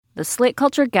The Slate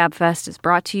Culture Gabfest is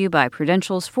brought to you by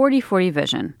Prudential's 40/40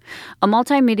 Vision, a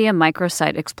multimedia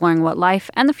microsite exploring what life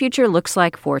and the future looks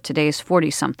like for today's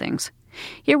 40-somethings.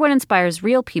 Hear what inspires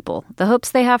real people, the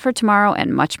hopes they have for tomorrow,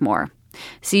 and much more.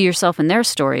 See yourself in their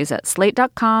stories at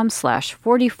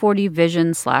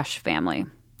slate.com/4040vision/family.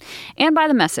 And by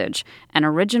The Message, an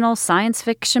original science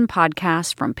fiction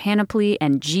podcast from Panoply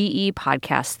and GE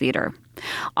Podcast Theater.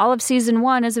 All of Season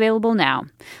 1 is available now,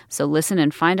 so listen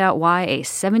and find out why a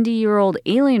 70-year-old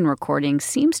alien recording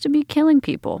seems to be killing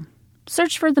people.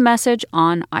 Search for The Message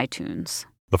on iTunes.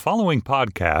 The following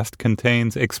podcast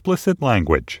contains explicit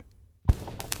language.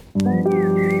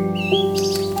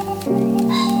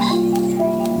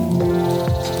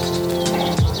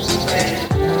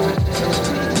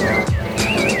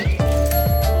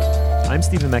 I'm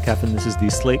Stephen Metcalf, and this is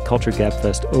the Slate Culture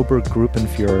Gabfest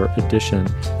Obergruppenführer edition.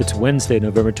 It's Wednesday,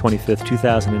 November 25th,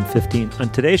 2015. On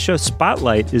today's show,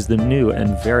 Spotlight is the new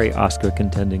and very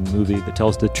Oscar-contending movie that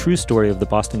tells the true story of the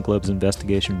Boston Globe's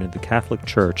investigation into the Catholic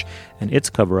Church and its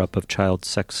cover-up of child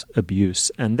sex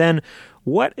abuse. And then,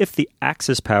 what if the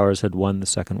Axis powers had won the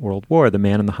Second World War? The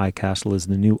Man in the High Castle is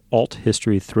the new alt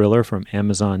history thriller from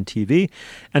Amazon TV.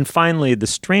 And finally, the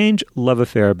strange love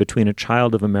affair between a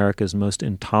child of America's most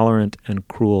intolerant and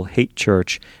cruel hate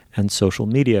church and social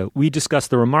media. We discuss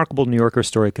the remarkable New Yorker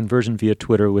story Conversion via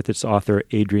Twitter with its author,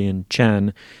 Adrian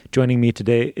Chen. Joining me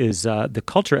today is the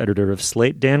culture editor of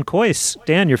Slate, Dan Kois.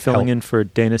 Dan, you're filling in for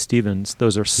Dana Stevens.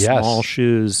 Those are small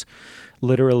shoes.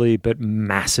 Literally, but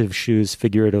massive shoes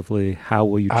figuratively. How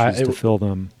will you choose to fill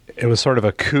them? It was sort of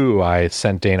a coup. I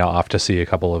sent Dana off to see a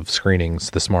couple of screenings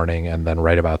this morning and then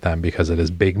write about them because it is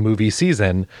big movie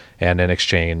season. And in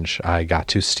exchange, I got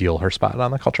to steal her spot on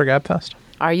the Culture Gabfest.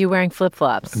 Are you wearing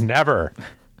flip-flops? Never.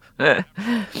 All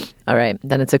right.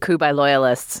 Then it's a coup by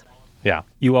loyalists. Yeah.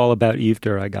 You all about Eve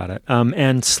Durr, I got it.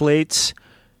 And Slate's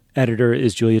editor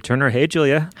is Julia Turner. Hey,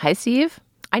 Julia. Hi, Steve.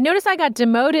 I noticed I got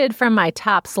demoted from my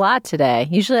top slot today.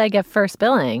 Usually I get first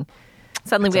billing.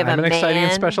 Suddenly we have a man. I'm an exciting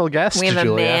and special guest, We have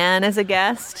Julia. a man as a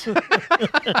guest. So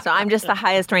I'm just the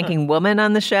highest ranking woman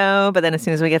on the show. But then as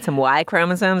soon as we get some Y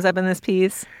chromosomes up in this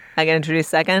piece, I get introduced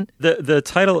second. The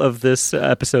title of this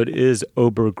episode is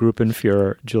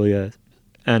Obergruppenführer, Julia.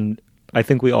 And I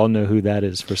think we all know who that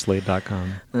is for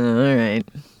Slate.com. All right.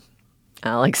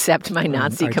 I'll accept my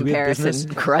Nazi comparison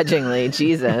grudgingly.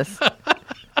 Jesus.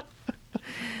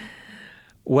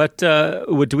 What do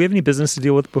we have any business to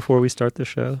deal with before we start the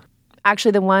show?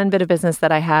 Actually, the one bit of business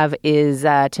that I have is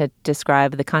to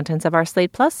describe the contents of our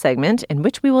Slate Plus segment, in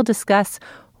which we will discuss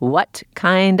what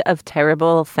kind of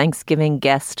terrible Thanksgiving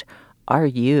guest are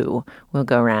you? We'll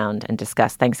go around and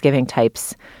discuss Thanksgiving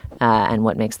types and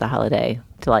what makes the holiday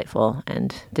delightful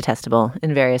and detestable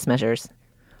in various measures.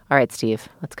 All right, Steve,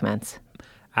 let's commence.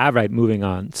 All right, moving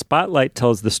on. Spotlight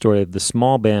tells the story of the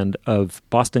small band of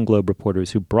Boston Globe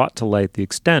reporters who brought to light the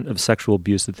extent of sexual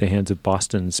abuse at the hands of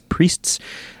Boston's priests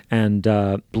and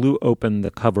blew open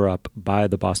the cover-up by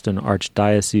the Boston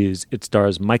Archdiocese. It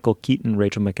stars Michael Keaton,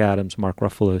 Rachel McAdams, Mark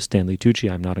Ruffalo, Stanley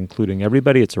Tucci. I'm not including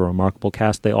everybody. It's a remarkable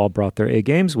cast. They all brought their A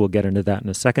games. We'll get into that in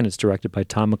a second. It's directed by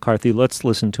Tom McCarthy. Let's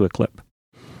listen to a clip.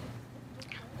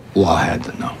 Law had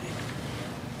to know.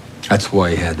 That's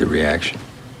why he had the reaction.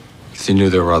 He knew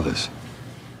there were others.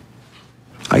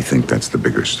 I think that's the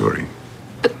bigger story.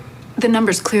 But the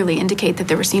numbers clearly indicate that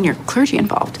there were senior clergy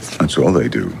involved. That's all they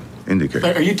do. Indicate.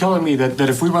 Are you telling me that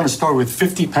if we run a store with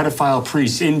 50 pedophile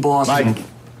priests in Boston... Mike,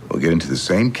 we'll get into the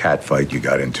same catfight you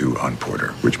got into on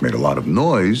Porter, which made a lot of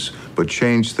noise, but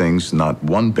changed things not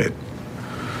one bit.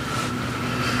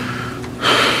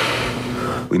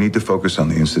 We need to focus on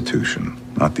the institution,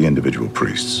 not the individual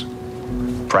priests.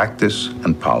 Practice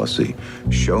and policy.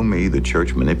 Show me the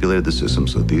church manipulated the system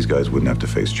so that these guys wouldn't have to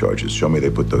face charges. Show me they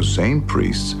put those same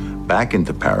priests back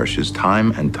into parishes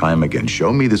time and time again.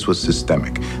 Show me this was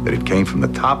systemic, that it came from the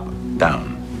top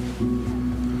down.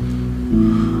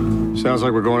 Sounds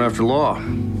like we're going after law.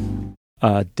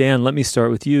 Dan, let me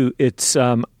start with you. It's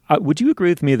would you agree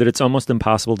with me that it's almost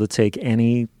impossible to take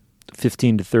any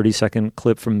 15 to 30 second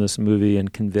clip from this movie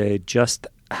and convey just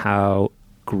how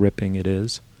gripping it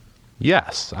is?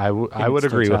 Yes, I would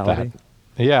agree with that.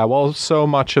 Yeah, well, so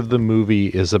much of the movie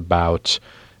is about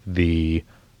the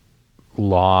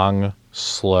long,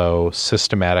 slow,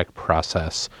 systematic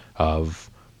process of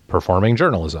performing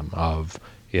journalism, of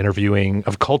interviewing,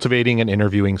 of cultivating and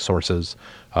interviewing sources,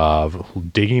 of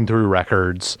digging through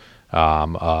records,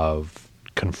 of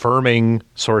confirming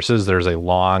sources. There's a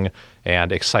long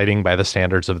and exciting by the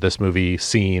standards of this movie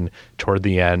scene toward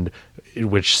the end,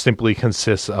 which simply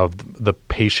consists of the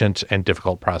patient and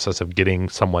difficult process of getting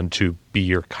someone to be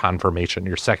your confirmation,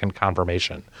 your second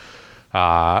confirmation.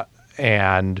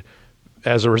 And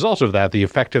as a result of that, the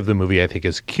effect of the movie, I think,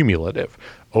 is cumulative.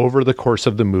 Over the course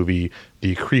of the movie,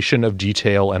 the accretion of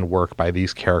detail and work by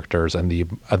these characters and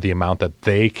the amount that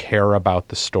they care about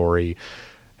the story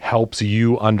helps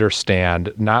you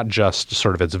understand not just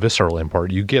sort of its visceral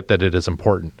import. You get that it is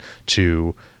important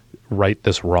to right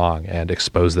this wrong and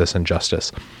expose this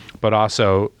injustice. But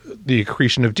also the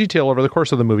accretion of detail over the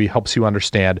course of the movie helps you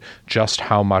understand just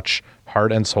how much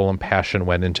heart and soul and passion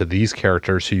went into these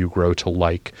characters who you grow to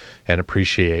like and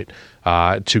appreciate,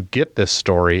 to get this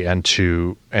story and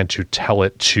to tell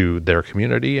it to their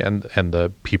community and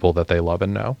the people that they love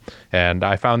and know. And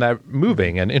I found that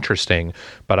moving and interesting,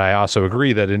 but I also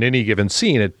agree that in any given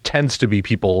scene, it tends to be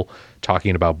people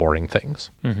talking about boring things.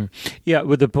 Mm-hmm. Yeah,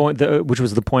 with the point, which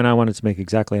was the point I wanted to make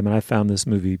exactly. I mean, I found this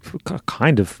movie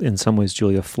kind of, in some ways,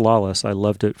 Julia, flawless. I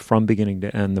loved it from beginning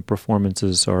to end. The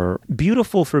performances are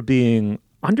beautiful for being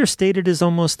understated is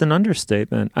almost an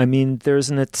understatement. I mean, there's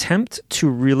an attempt to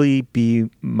really be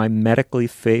mimetically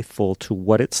faithful to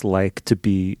what it's like to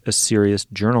be a serious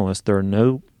journalist. There are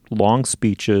no long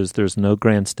speeches. There's no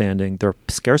grandstanding. There are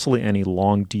scarcely any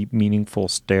long, deep, meaningful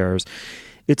stares.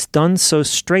 It's done so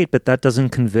straight, but that doesn't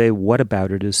convey what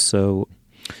about it is so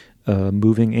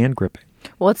moving and gripping.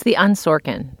 Well, it's the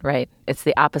un-Sorkin, right? It's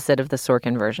the opposite of the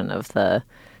Sorkin version of the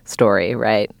story,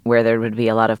 right? Where there would be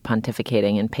a lot of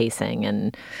pontificating and pacing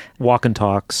and walk and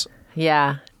talks.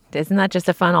 Yeah. Isn't that just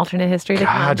a fun alternate history to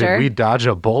conjure? God, did we dodge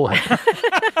a bullet?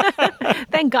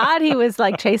 Thank God he was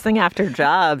like chasing after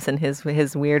jobs and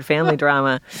his weird family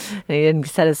drama. And he didn't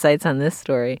set his sights on this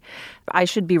story. I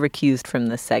should be recused from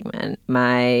this segment.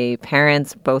 My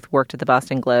parents both worked at the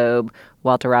Boston Globe.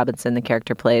 Walter Robinson, the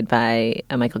character played by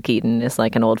Michael Keaton, is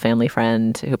like an old family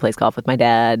friend who plays golf with my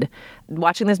dad.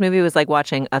 Watching this movie was like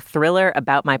watching a thriller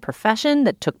about my profession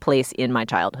that took place in my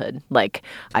childhood. Like,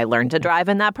 I learned to drive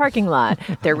in that parking lot.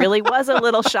 There really was a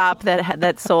little shop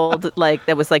that sold, like,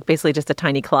 that was like basically just a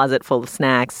tiny closet full of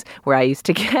snacks where I used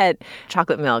to get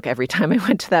chocolate milk every time I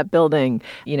went to that building.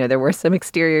 You know, there were some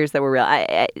exteriors that were real.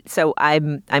 So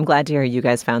I'm glad to hear you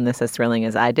guys found this as thrilling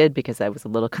as I did, because I was a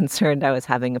little concerned I was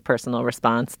having a personal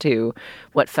response to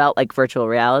what felt like virtual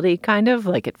reality, kind of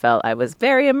like it felt I was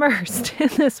very immersed in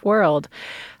this world.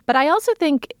 But I also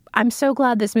think I'm so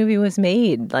glad this movie was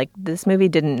made. Like, this movie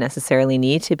didn't necessarily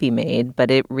need to be made, but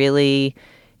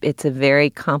it's a very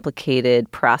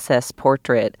complicated process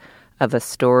portrait of a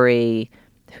story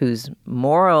whose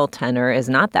moral tenor is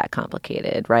not that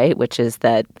complicated, right? Which is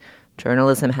that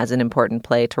journalism has an important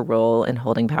role in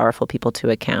holding powerful people to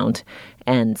account.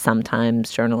 And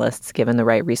sometimes journalists, given the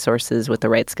right resources with the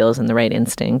right skills and the right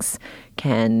instincts,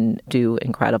 can do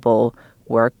incredible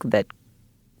work that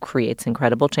creates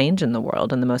incredible change in the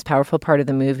world. And the most powerful part of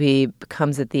the movie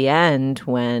comes at the end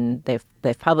when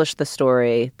they've published the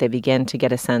story. They begin to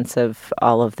get a sense of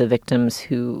all of the victims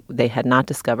who they had not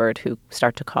discovered, who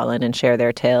start to call in and share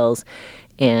their tales.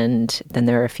 And then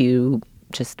there are a few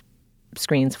just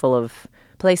screens full of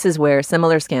places where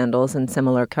similar scandals and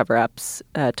similar cover-ups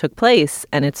took place,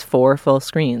 and it's 4 full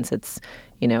screens. It's,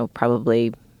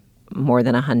 probably more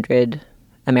than 100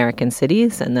 American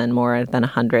cities and then more than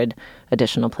 100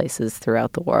 additional places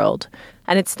throughout the world.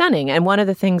 And it's stunning. And one of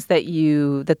the things that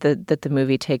the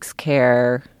movie takes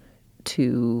care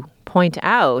to point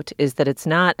out is that it's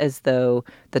not as though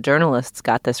the journalists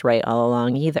got this right all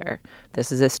along either.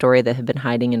 This is a story that had been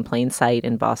hiding in plain sight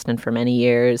in Boston for many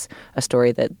years, a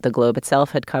story that the Globe itself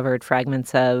had covered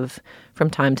fragments of from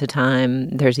time to time.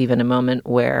 There's even a moment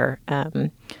where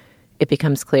it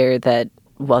becomes clear that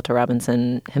Walter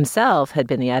Robinson himself had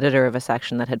been the editor of a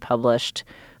section that had published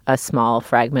a small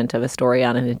fragment of a story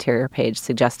on an interior page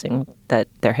suggesting that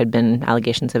there had been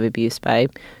allegations of abuse by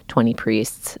 20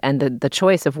 priests. And the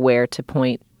choice of where to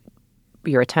point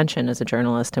your attention as a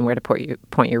journalist and where to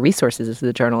point your resources as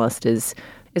a journalist is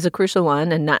a crucial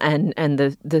one. And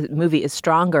the movie is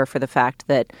stronger for the fact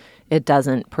that it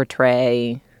doesn't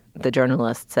portray the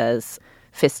journalists as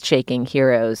fist-shaking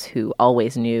heroes who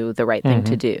always knew the right thing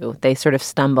to do. They sort of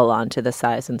stumble onto the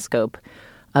size and scope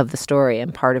of the story,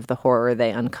 and part of the horror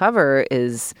they uncover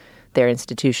is their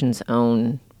institution's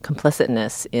own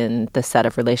complicitness in the set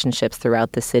of relationships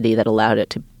throughout the city that allowed it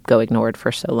to go ignored for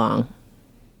so long.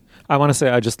 I want to say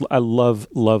I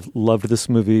loved this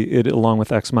movie. It, along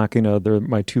with Ex Machina, they're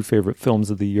my 2 favorite films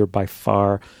of the year by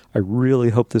far. I really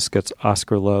hope this gets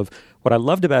Oscar love. What I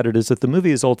loved about it is that the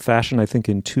movie is old-fashioned, I think,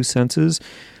 in 2 senses.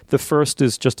 The first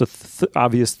is just a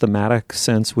obvious thematic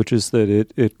sense, which is that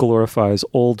it glorifies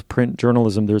old print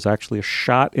journalism. There's actually a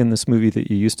shot in this movie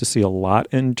that you used to see a lot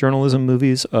in journalism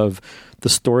movies of the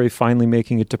story finally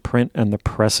making it to print and the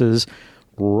presses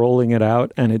rolling it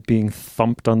out and it being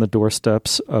thumped on the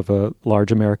doorsteps of a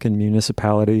large American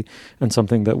municipality, and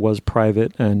something that was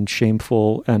private and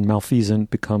shameful and malfeasant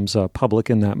becomes public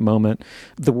in that moment.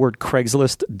 The word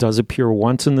Craigslist does appear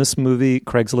once in this movie.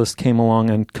 Craigslist came along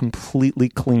and completely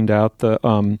cleaned out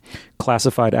the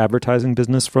classified advertising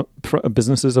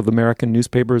businesses of American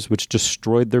newspapers, which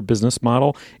destroyed their business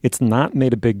model. It's not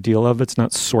made a big deal of. It's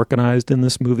not Sorkinized in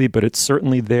this movie, but it's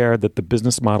certainly there that the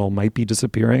business model might be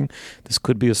disappearing. This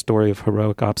could be a story of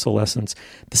heroic obsolescence.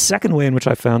 The second way in which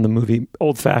I found the movie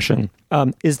old-fashioned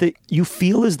is that you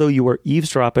feel as though you are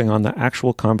eavesdropping on the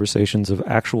actual conversations of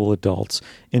actual adults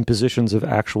in positions of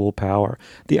actual power.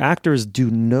 The actors do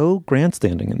no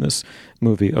grandstanding in this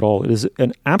movie at all. It is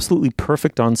an absolutely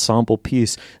perfect ensemble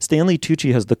piece. Stanley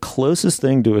Tucci has the closest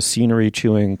thing to a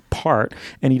scenery-chewing part,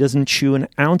 and he doesn't chew an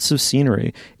ounce of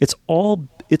scenery. It's all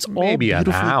beautifully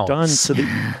done to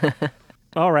the...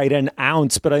 All right, an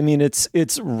ounce, but I mean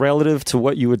it's relative to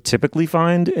what you would typically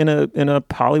find in a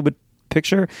Hollywood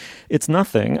picture. It's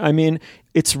nothing. I mean,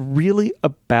 it's really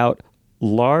about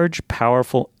large,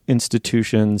 powerful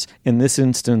institutions, in this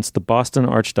instance, the Boston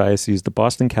Archdiocese, the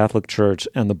Boston Catholic Church,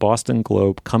 and the Boston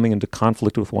Globe coming into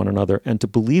conflict with one another. And to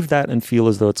believe that and feel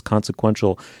as though it's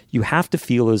consequential, you have to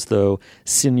feel as though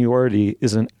seniority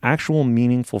is an actual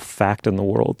meaningful fact in the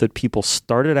world, that people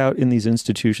started out in these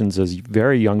institutions as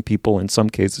very young people, in some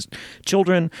cases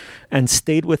children, and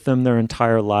stayed with them their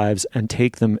entire lives and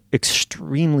take them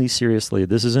extremely seriously.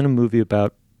 This isn't a movie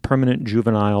about permanent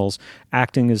juveniles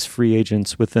acting as free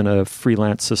agents within a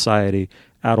freelance society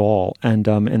at all. And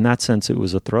in that sense, it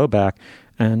was a throwback,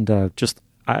 and I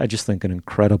just think an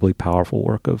incredibly powerful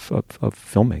work of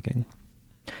filmmaking.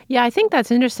 Yeah, I think that's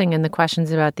interesting, and the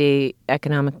questions about the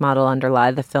economic model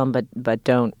underlie the film, but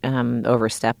don't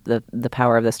overstep the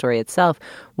power of the story itself.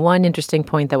 One interesting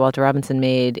point that Walter Robinson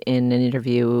made in an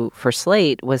interview for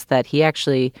Slate was that he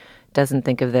actually doesn't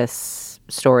think of this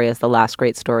story as the last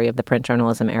great story of the print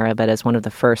journalism era, but as one of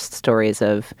the first stories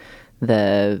of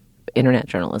the internet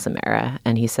journalism era.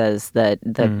 And he says that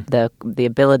the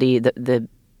ability, the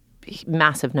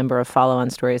massive number of follow-on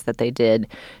stories that they did,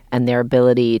 and their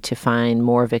ability to find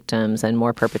more victims and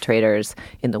more perpetrators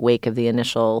in the wake of the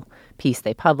initial piece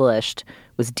they published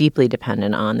was deeply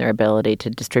dependent on their ability to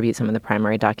distribute some of the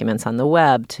primary documents on the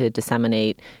web, to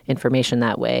disseminate information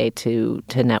that way, to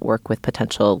network with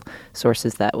potential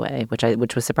sources that way,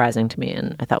 which was surprising to me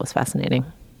and I thought was fascinating.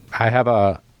 I have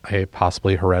a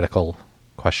possibly heretical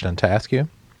question to ask you.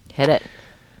 Hit it.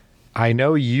 I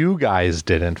know you guys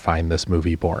didn't find this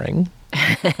movie boring,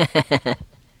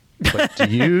 but do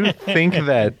you think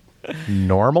that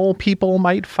normal people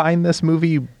might find this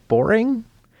movie boring?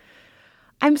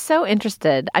 I'm so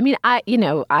interested. I mean, I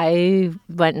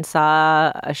went and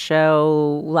saw a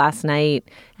show last night,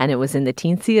 and it was in the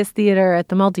Teensiest Theater at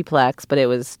the Multiplex, but it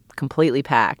was completely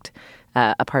packed.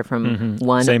 Apart from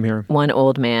one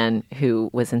old man who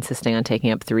was insisting on taking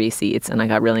up 3 seats, and I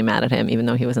got really mad at him, even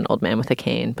though he was an old man with a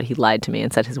cane, but he lied to me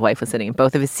and said his wife was sitting in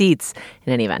both of his seats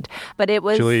in any event. But it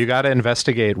was... Julie, you got to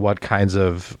investigate what kinds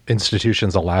of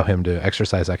institutions allow him to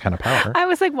exercise that kind of power. I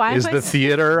was like, why is the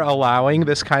theater allowing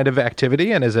this kind of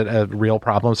activity, and is it a real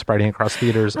problem spreading across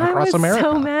theaters across America?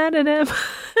 I was so mad at him.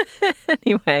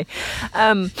 Anyway,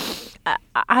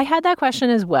 I had that question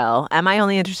as well. Am I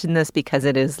only interested in this because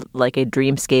it is like a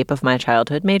dreamscape of my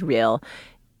childhood made real?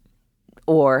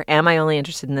 Or am I only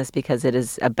interested in this because it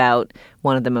is about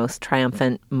one of the most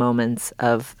triumphant moments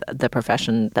of the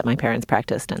profession that my parents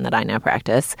practiced and that I now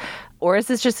practice? Or is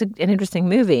this just an interesting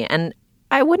movie? And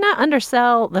I would not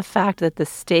undersell the fact that the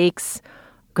stakes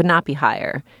could not be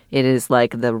higher. It is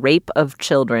like the rape of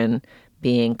children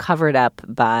being covered up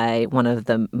by one of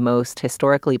the most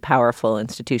historically powerful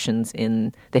institutions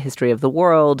in the history of the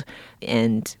world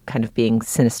and kind of being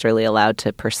sinisterly allowed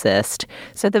to persist.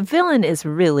 So the villain is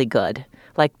really good.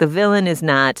 Like, the villain is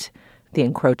not the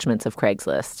encroachments of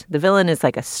Craigslist. The villain is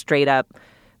like a straight up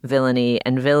villainy,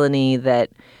 and villainy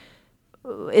that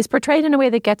is portrayed in a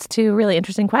way that gets to a really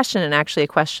interesting question, and actually a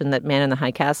question that Man in the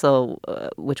High Castle,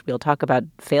 which we'll talk about,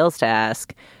 fails to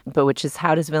ask, but which is,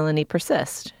 how does villainy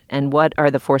persist? And what are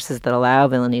the forces that allow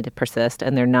villainy to persist?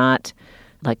 And they're not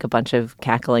like a bunch of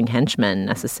cackling henchmen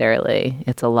necessarily.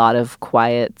 It's a lot of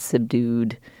quiet,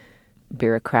 subdued,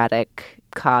 bureaucratic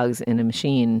cogs in a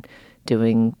machine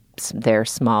doing their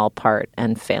small part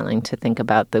and failing to think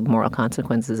about the moral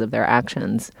consequences of their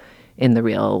actions in the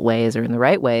real ways or in the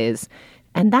right ways.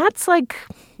 And that's like,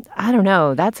 I don't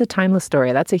know, that's a timeless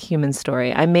story. That's a human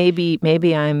story.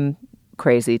 Maybe I'm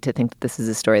crazy to think that this is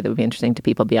a story that would be interesting to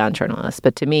people beyond journalists.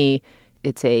 But to me,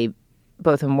 it's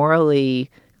both a morally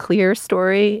clear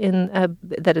story in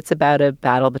that it's about a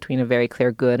battle between a very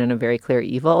clear good and a very clear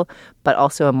evil, but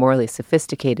also a morally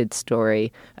sophisticated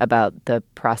story about the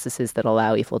processes that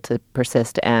allow evil to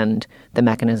persist and the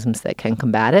mechanisms that can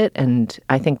combat it. And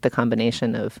I think the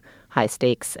combination of high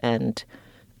stakes and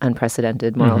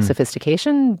unprecedented moral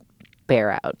sophistication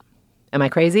bear out. Am I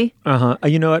crazy?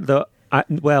 You know what, though?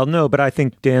 No, but I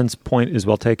think Dan's point is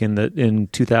well taken that in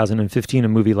 2015, a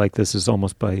movie like this is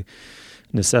almost by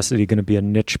necessity going to be a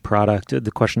niche product.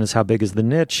 The question is, how big is the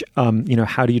niche?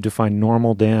 How do you define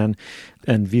normal, Dan?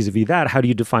 And vis-a-vis that, how do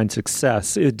you define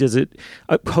success?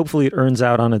 Hopefully it earns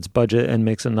out on its budget and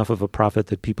makes enough of a profit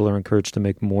that people are encouraged to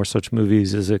make more such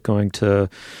movies. Is it going to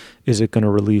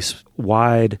release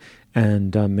wide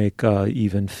and make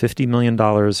even $50 million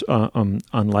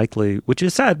unlikely, which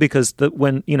is sad because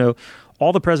when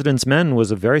All the President's Men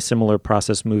was a very similar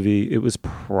process movie. It was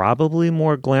probably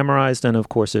more glamorized, and of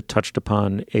course it touched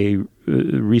upon a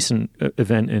recent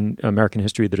event in American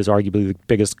history that is arguably the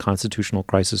biggest constitutional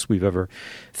crisis we've ever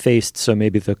faced, so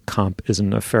maybe the comp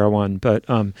isn't a fair one. But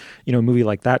a movie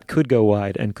like that could go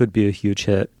wide and could be a huge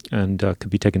hit and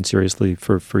could be taken seriously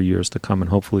for years to come,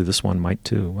 and hopefully this one might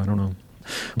too. I don't know.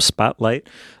 Spotlight.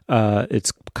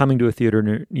 It's coming to a theater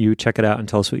near you. Check it out and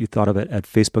tell us what you thought of it at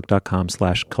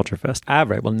facebook.com/culturefest.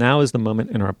 Right. Well, now is the moment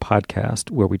in our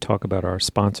podcast where we talk about our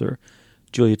sponsor.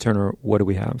 Julia Turner, what do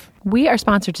we have? We are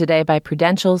sponsored today by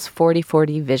Prudential's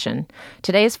 40/40 Vision.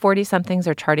 Today's 40-somethings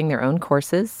are charting their own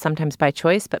courses, sometimes by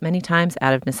choice, but many times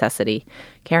out of necessity.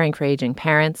 Caring for aging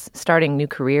parents, starting new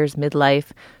careers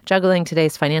midlife, juggling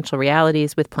today's financial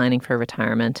realities with planning for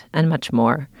retirement, and much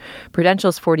more.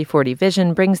 Prudential's 40/40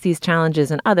 Vision brings these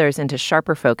challenges and others into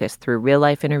sharper focus through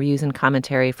real-life interviews and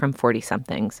commentary from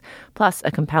 40-somethings, plus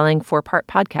a compelling 4-part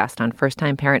podcast on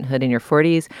first-time parenthood in your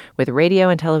 40s with radio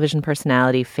and television personality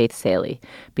Faith Saley.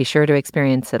 Be sure to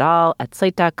experience it all at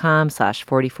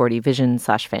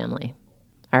slate.com/4040vision/family.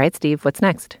 All right, Steve, what's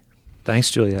next? Thanks,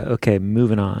 Julia. Okay,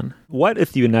 moving on. What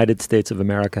if the United States of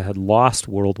America had lost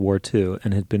World War II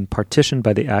and had been partitioned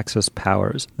by the Axis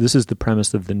powers? This is the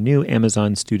premise of the new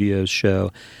Amazon Studios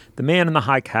show, The Man in the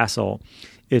High Castle.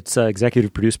 It's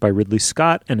executive produced by Ridley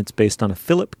Scott, and it's based on a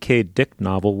Philip K. Dick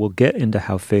novel. We'll get into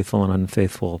how faithful and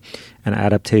unfaithful an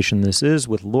adaptation this is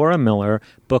with Laura Miller,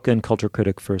 book and culture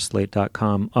critic for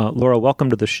Slate.com. Laura, welcome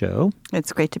to the show.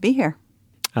 It's great to be here.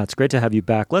 It's great to have you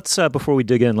back. Let's, before we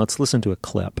dig in, let's listen to a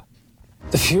clip.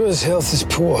 The Führer's health is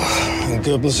poor, and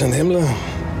Goebbels and Himmler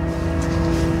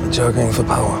are jockeying for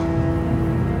power.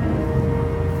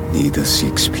 Neither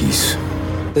seeks peace.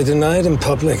 They deny it in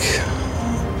public.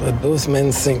 But both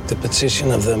men think the partition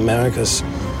of the Americas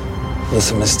was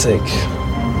a mistake.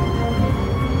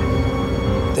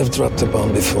 They've dropped a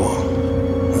bomb before,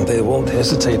 and they won't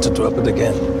hesitate to drop it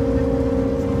again.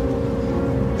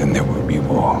 Then there will be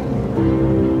war.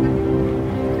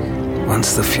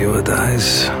 Once the Führer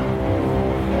dies,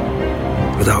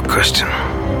 without question.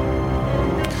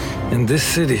 And this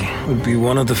city would be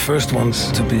one of the first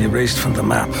ones to be erased from the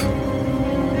map.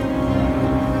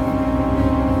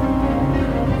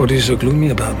 What are you so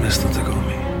gloomy about, Mr.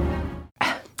 Tagomi?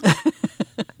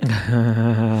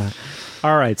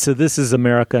 All right, so this is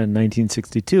America in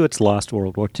 1962. It's lost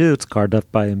World War II. It's carved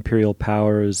up by imperial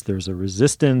powers. There's a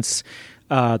resistance.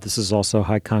 This is also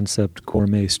high-concept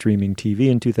gourmet streaming TV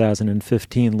in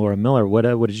 2015. Laura Miller, what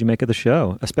did you make of the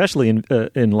show, especially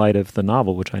in light of the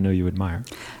novel, which I know you admire?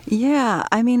 Yeah,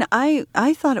 I mean, I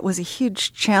thought it was a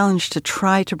huge challenge to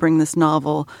try to bring this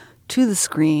novel to the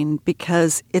screen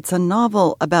because it's a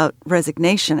novel about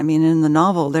resignation. I mean, in the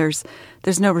novel, there's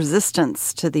no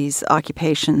resistance to these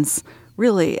occupations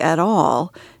really at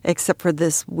all, except for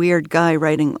this weird guy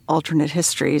writing alternate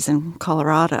histories in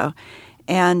Colorado.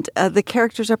 And the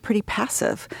characters are pretty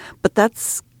passive, but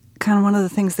that's kind of one of the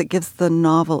things that gives the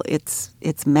novel its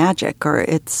magic, or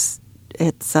its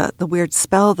the weird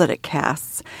spell that it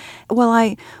casts. Well,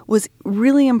 I was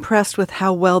really impressed with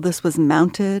how well this was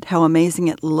mounted, how amazing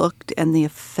it looked, and the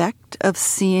effect of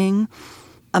seeing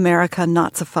America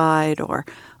Nazified or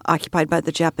occupied by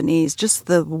the Japanese, just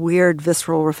the weird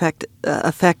visceral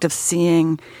effect of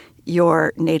seeing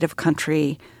your native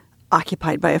country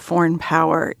occupied by a foreign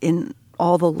power in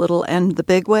all the little and the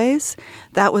big ways.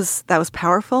 That was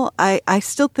powerful. I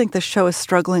still think the show is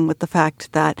struggling with the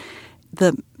fact that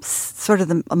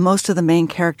most of the main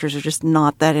characters are just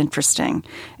not that interesting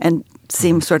and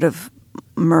seem sort of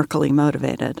murkily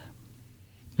motivated.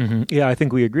 Mm-hmm. Yeah, I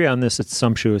think we agree on this. It's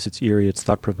sumptuous, it's eerie, it's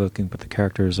thought-provoking, but the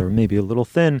characters are maybe a little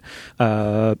thin.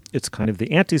 It's kind of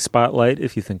the anti-Spotlight,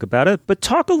 if you think about it. But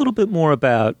talk a little bit more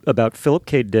about Philip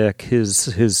K. Dick,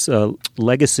 his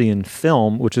legacy in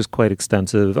film, which is quite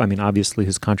extensive. I mean, obviously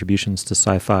his contributions to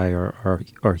sci-fi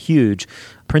are huge,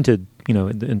 printed,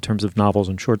 in terms of novels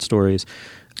and short stories.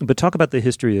 But talk about the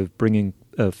history of bringing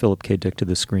Philip K. Dick to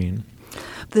the screen.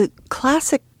 The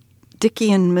classic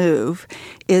Dickian move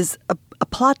is a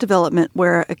plot development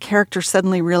where a character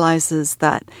suddenly realizes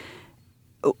that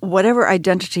whatever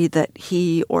identity that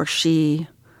he or she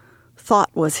thought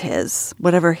was his,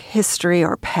 whatever history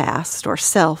or past or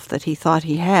self that he thought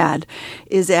he had,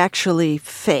 is actually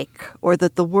fake, or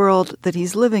that the world that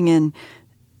he's living in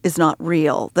is not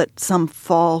real, that some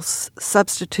false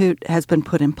substitute has been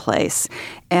put in place,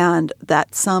 and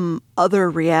that some other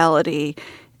reality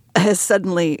has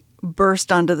suddenly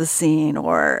burst onto the scene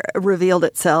or revealed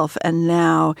itself, and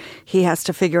now he has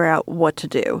to figure out what to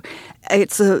do.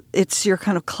 It's your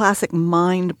kind of classic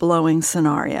mind-blowing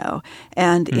scenario.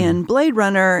 And in Blade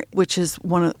Runner, which is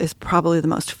probably the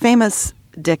most famous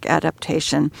Dick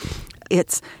adaptation,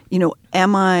 it's,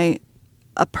 am I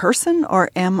a person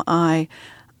or am I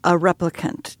a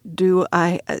replicant?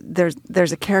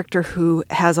 There's a character who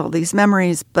has all these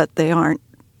memories, but they aren't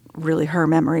really her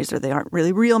memories, or they aren't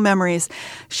really real memories.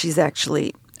 She's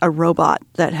actually a robot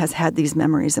that has had these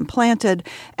memories implanted.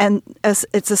 And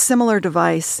it's a similar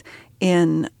device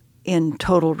in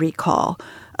Total Recall.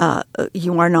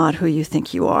 You are not who you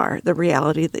think you are. The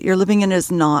reality that you're living in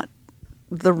is not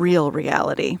the real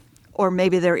reality, or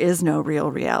maybe there is no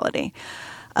real reality.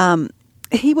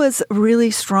 He was really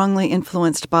strongly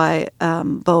influenced by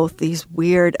both these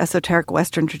weird esoteric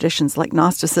Western traditions like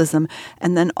Gnosticism,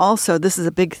 and then also, this is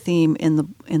a big theme in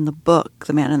the book,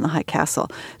 The Man in the High Castle,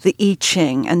 the I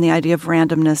Ching and the idea of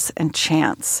randomness and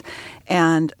chance.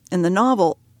 And in the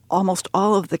novel, almost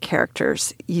all of the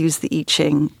characters use the I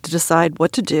Ching to decide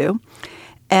what to do.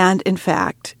 And in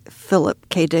fact, Philip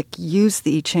K. Dick used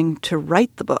the I Ching to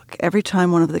write the book. Every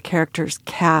time one of the characters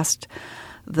cast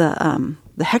the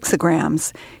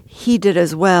hexagrams, he did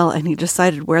as well, and he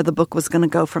decided where the book was going to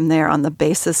go from there on the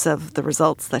basis of the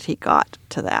results that he got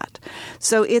to that.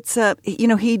 So it's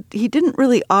he didn't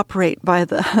really operate by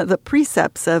the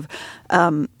precepts of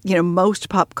most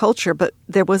pop culture, but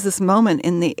there was this moment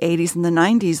in the 80s and the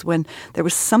 90s when there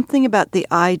was something about the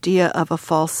idea of a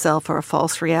false self or a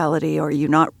false reality, or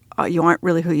you aren't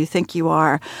really who you think you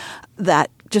are, that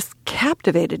just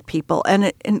captivated people,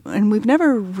 and we've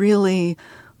never really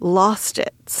lost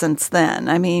it since then.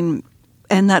 I mean,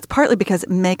 and that's partly because it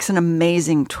makes an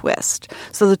amazing twist.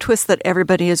 So the twist that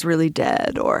everybody is really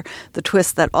dead, or the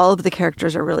twist that all of the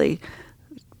characters are really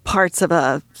parts of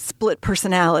a split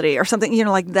personality or something,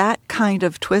 like that kind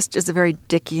of twist is a very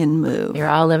Dickian move. You're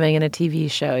all living in a TV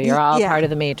show. You're all part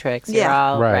of the Matrix. You're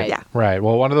all right. Yeah. Right.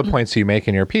 Well, one of the points you make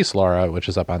in your piece, Laura, which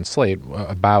is up on Slate,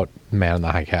 about Man in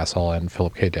the High Castle and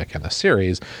Philip K. Dick and the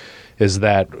series, is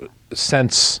that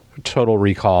since Total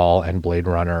Recall and Blade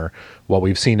Runner, what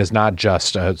we've seen is not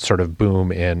just a sort of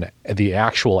boom in the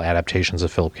actual adaptations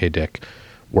of Philip K. Dick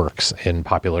works in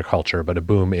popular culture, but a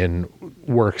boom in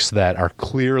works that are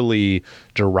clearly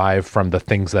derived from the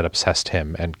things that obsessed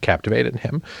him and captivated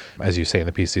him. As you say in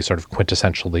the piece, these sort of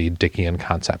quintessentially Dickian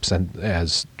concepts. And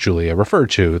as Julia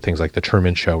referred to, things like The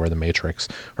Truman Show or The Matrix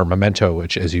or Memento,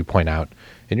 which, as you point out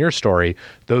in your story,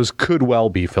 those could well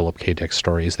be Philip K. Dick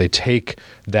stories. They take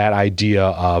that idea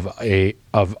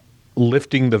of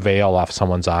lifting the veil off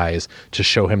someone's eyes to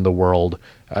show him the world,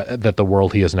 that the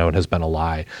world he has known has been a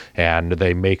lie. And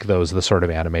they make those the sort of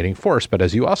animating force. But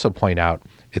as you also point out,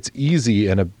 it's easy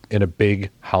in a big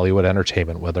Hollywood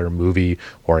entertainment, whether a movie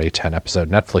or a 10-episode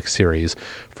Netflix series,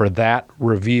 for that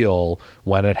reveal,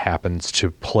 when it happens,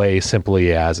 to play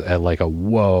simply as a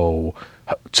whoa,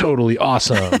 totally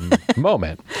awesome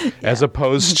moment, as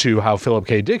opposed to how Philip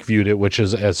K. Dick viewed it, which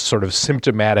is as sort of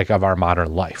symptomatic of our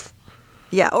modern life.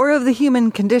 Yeah, or of the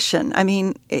human condition. I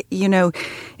mean, he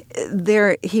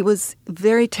was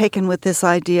very taken with this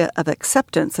idea of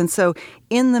acceptance. And so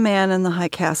in The Man in the High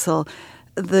Castle,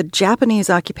 the Japanese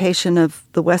occupation of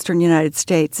the Western United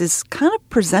States is kind of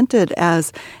presented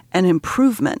as an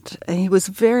improvement. He was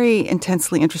very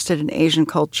intensely interested in Asian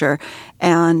culture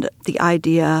and the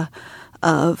idea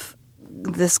of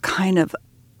this kind of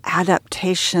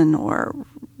adaptation or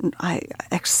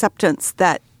acceptance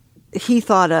that he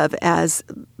thought of as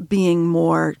being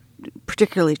more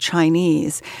particularly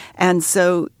Chinese. And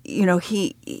so,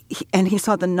 he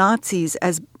saw the Nazis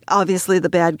as obviously the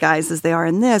bad guys as they are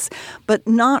in this, but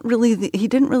not really, he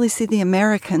didn't really see the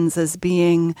Americans as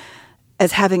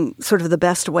having sort of the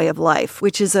best way of life,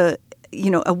 which is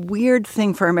a weird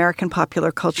thing for American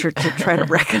popular culture to try to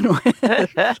reckon with.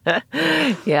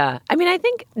 Yeah. I mean, I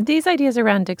think these ideas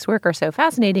around Dick's work are so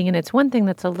fascinating, and it's one thing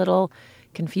that's a little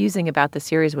confusing about the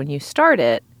series when you start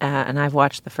it, and I've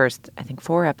watched the first, I think,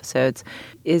 4 episodes,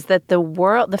 is that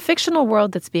the fictional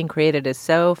world that's being created is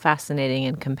so fascinating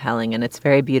and compelling, and it's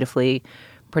very beautifully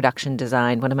production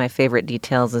designed. One of my favorite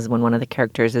details is when one of the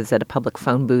characters is at a public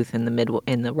phone booth in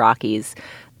the Rockies.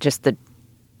 Just the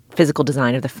physical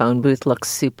design of the phone booth looks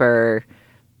super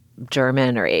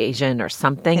German or Asian or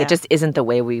something. Yeah. It just isn't the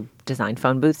way we design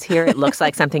phone booths here. It looks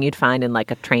like something you'd find in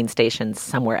like a train station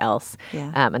somewhere else.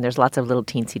 Yeah. And there's lots of little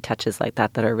teensy touches like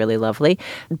that are really lovely.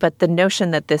 But the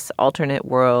notion that this alternate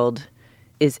world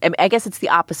is, I guess it's the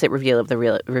opposite reveal of the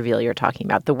reveal you're talking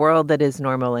about. The world that is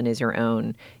normal and is your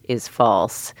own is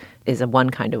false, is a one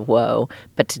kind of woe.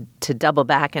 But to double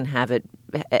back and have it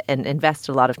and invest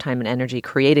a lot of time and energy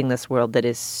creating this world that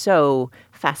is so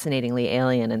fascinatingly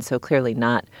alien and so clearly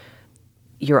not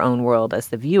your own world as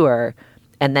the viewer,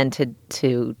 and then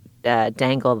to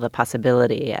dangle the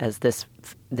possibility, as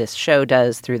this show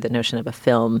does through the notion of a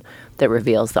film that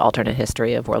reveals the alternate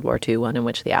history of World War II, one in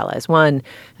which the Allies won.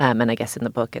 And I guess in the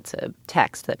book it's a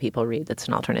text that people read that's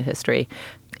an alternate history.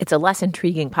 It's a less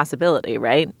intriguing possibility,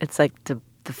 right? It's like the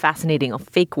fascinating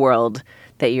fake world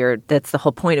that's the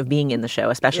whole point of being in the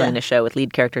show, especially in a show with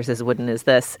lead characters as wooden as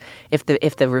this. If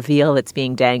the reveal that's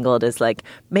being dangled is like,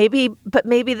 maybe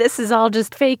this is all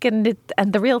just fake and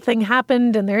the real thing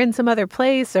happened and they're in some other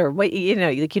place, or what,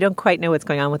 like you don't quite know what's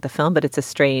going on with the film, but it's a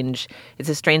strangely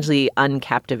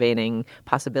uncaptivating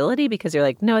possibility, because you're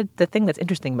like, no, the thing that's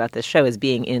interesting about this show is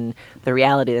being in the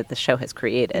reality that the show has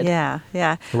created. Yeah.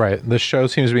 Right. The show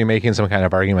seems to be making some kind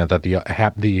of argument that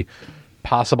the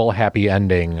possible happy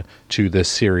ending to this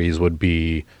series would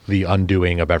be the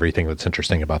undoing of everything that's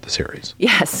interesting about the series.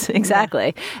 Yes,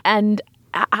 exactly. Yeah. And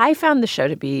I found the show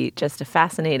to be just a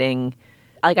fascinating,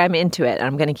 like, I'm into it and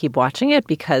I'm going to keep watching it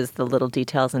because the little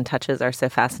details and touches are so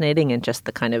fascinating, and just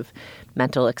the kind of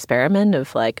mental experiment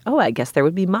of like, oh, I guess there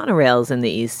would be monorails in the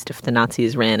East if the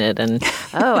Nazis ran it. And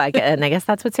I guess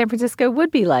that's what San Francisco would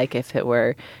be like if it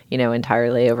were,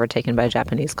 entirely overtaken by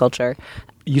Japanese culture.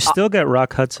 You still get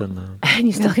Rock Hudson, though. And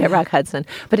you still get Rock Hudson.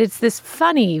 But it's this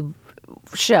funny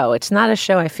show. It's not a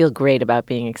show I feel great about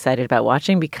being excited about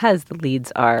watching, because the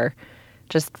leads are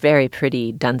just very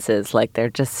pretty dunces. Like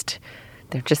they're just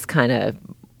kind of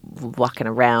walking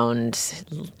around,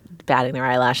 batting their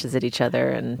eyelashes at each other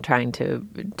and trying to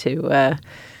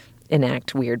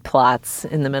enact weird plots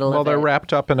in the middle of it. Well, they're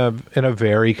wrapped up in a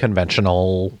very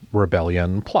conventional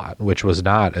rebellion plot, which was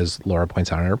not, as Laura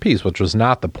points out in her piece, which was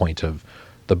not the point of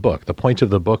the book. The point of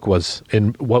the book was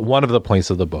one of the points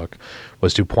of the book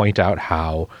was to point out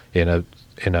how in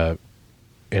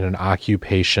an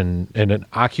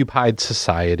occupied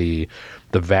society,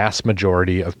 the vast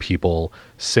majority of people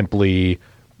simply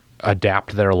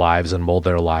adapt their lives and mold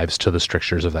their lives to the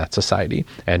strictures of that society.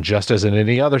 And just as in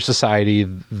any other society,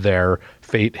 their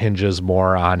fate hinges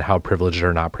more on how privileged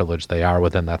or not privileged they are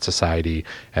within that society,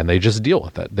 and they just deal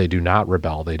with it. They do not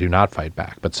rebel. They do not fight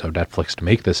back. But so Netflix, to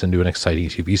make this into an exciting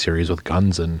TV series with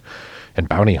guns and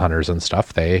bounty hunters and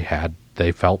stuff, they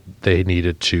felt they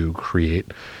needed to create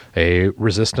a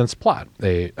resistance plot,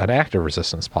 an active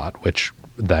resistance plot, which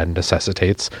then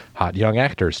necessitates hot young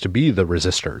actors to be the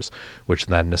resistors, which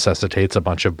then necessitates a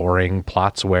bunch of boring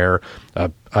plots where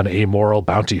an amoral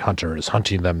bounty hunter is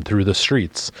hunting them through the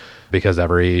streets, because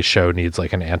every show needs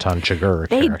like an Anton Chigurh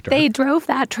character. They drove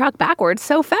that truck backwards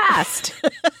so fast.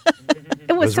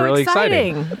 It was so really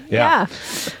exciting. Yeah.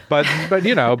 But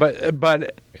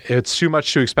it's too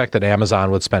much to expect that Amazon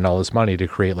would spend all this money to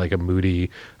create like a moody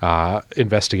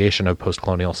investigation of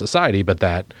post-colonial society, but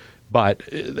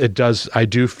it does. I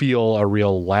do feel a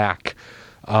real lack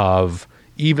of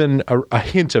even a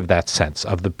hint of that sense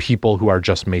of the people who are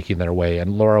just making their way.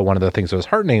 And Laura, one of the things that was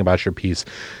heartening about your piece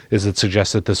is it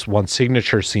suggests that this one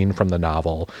signature scene from the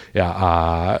novel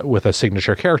with a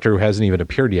signature character who hasn't even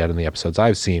appeared yet in the episodes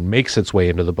I've seen makes its way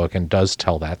into the book and does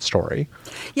tell that story.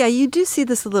 Yeah, you do see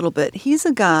this a little bit. He's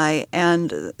a guy,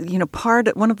 and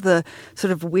one of the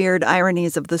sort of weird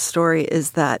ironies of the story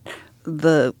is that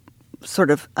the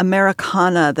sort of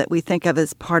Americana that we think of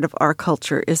as part of our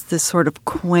culture is this sort of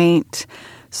quaint,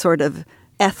 sort of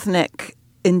ethnic,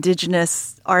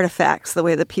 indigenous artifacts, the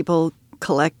way that people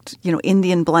collect,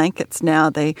 Indian blankets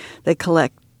now. They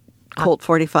collect Colt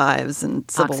 45s and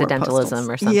Civil War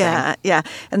Occidentalism or something. Yeah.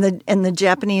 And the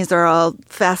Japanese are all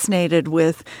fascinated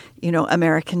with,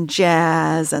 American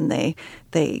jazz, and they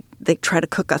try to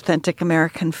cook authentic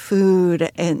American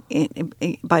food and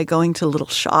by going to little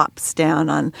shops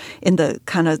down in the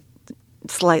kind of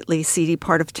slightly seedy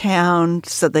part of town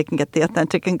so they can get the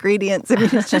authentic ingredients. I mean,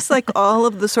 it's just like all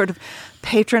of the sort of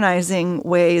patronizing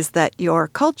ways that your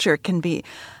culture can be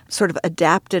sort of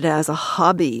adapted as a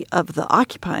hobby of the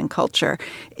occupying culture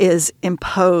is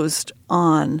imposed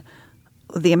on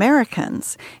the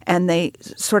Americans. And they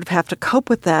sort of have to cope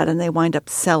with that, and they wind up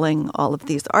selling all of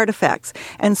these artifacts.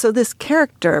 And so this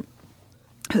character,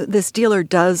 this dealer,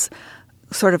 does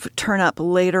sort of turn up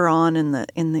later on in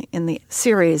the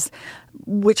series,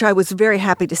 which I was very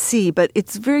happy to see, but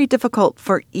it's very difficult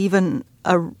for even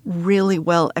a really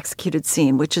well executed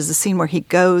scene, which is a scene where he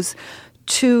goes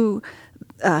to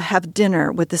have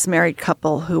dinner with this married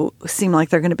couple who seem like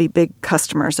they're going to be big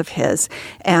customers of his.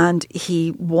 And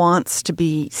he wants to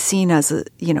be seen as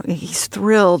he's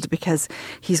thrilled because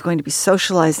he's going to be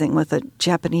socializing with a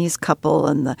Japanese couple,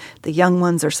 and the young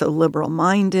ones are so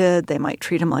liberal-minded. They might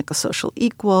treat him like a social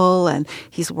equal, and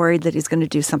he's worried that he's going to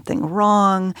do something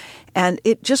wrong. And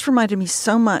it just reminded me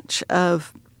so much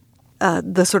of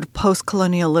the sort of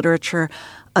post-colonial literature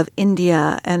of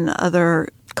India and other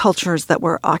cultures that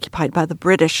were occupied by the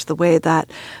British, the way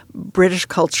that British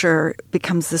culture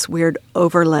becomes this weird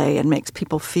overlay and makes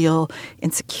people feel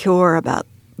insecure about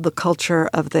the culture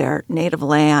of their native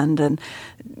land and,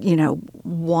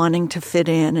 wanting to fit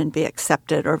in and be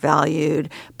accepted or valued,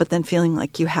 but then feeling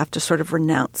like you have to sort of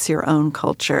renounce your own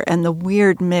culture. And the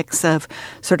weird mix of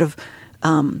sort of,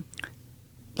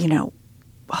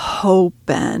 hope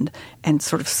and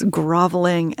sort of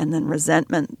groveling and then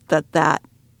resentment that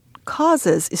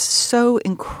causes is so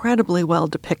incredibly well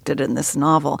depicted in this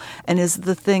novel, and is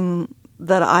the thing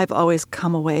that I've always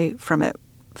come away from it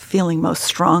feeling most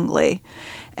strongly.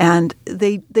 And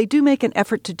they do make an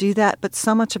effort to do that, but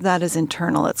so much of that is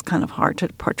internal. It's kind of hard to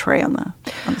portray on the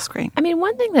screen. I mean,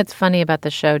 one thing that's funny about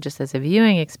the show, just as a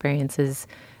viewing experience, is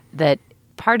that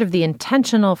part of the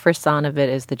intentional facade of it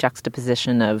is the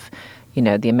juxtaposition of,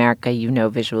 the America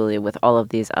visually with all of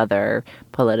these other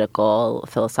political,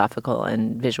 philosophical,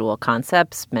 and visual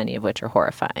concepts, many of which are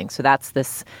horrifying. So that's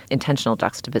this intentional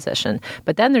juxtaposition.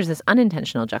 But then there's this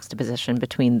unintentional juxtaposition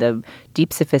between the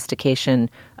deep sophistication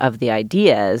of the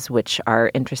ideas, which are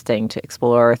interesting to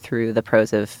explore through the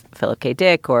prose of Philip K.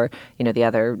 Dick, or, the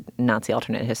other Nazi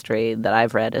alternate history that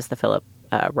I've read is the Philip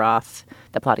Roth,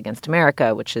 The Plot Against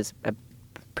America, which is a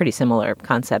pretty similar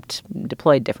concept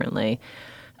deployed differently.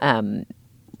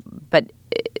 But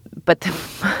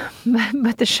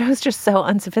the show's just so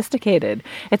unsophisticated.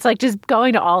 It's like just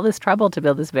going to all this trouble to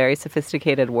build this very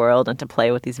sophisticated world and to play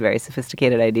with these very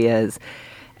sophisticated ideas,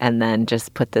 and then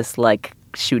just put this like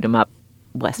shoot 'em up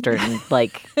Western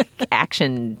like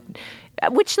action,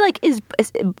 which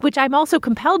I'm also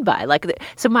compelled by.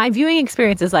 So my viewing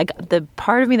experience is like the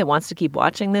part of me that wants to keep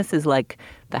watching this is like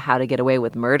the How to Get Away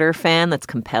with Murder fan that's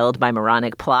compelled by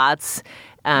moronic plots.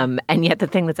 And yet the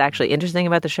thing that's actually interesting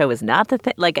about the show is not the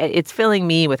thing. Like, it's filling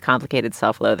me with complicated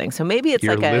self-loathing. So maybe it's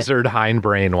your lizard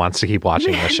hindbrain wants to keep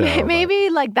watching the show. Maybe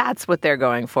like that's what they're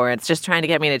going for. It's just trying to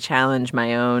get me to challenge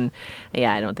my own.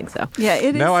 Yeah, I don't think so. Yeah,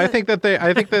 it is. No, I think that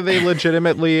they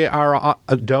legitimately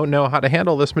don't know how to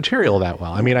handle this material that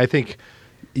well. I mean, I think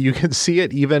you can see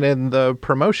it even in the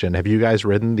promotion. Have you guys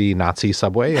ridden the Nazi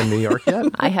subway in New York yet?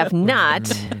 I have not,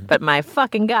 but my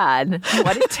fucking God,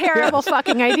 what a terrible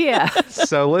fucking idea.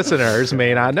 So listeners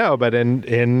may not know, but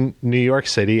in New York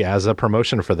City, as a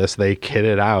promotion for this, they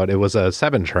kitted out. It was a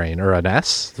 7 train or a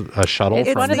shuttle.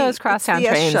 It's one of those crosstown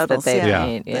trains that they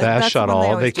made. Yeah, the S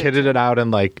shuttle. They kitted it out in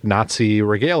like Nazi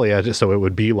regalia, just so it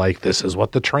would be like, this is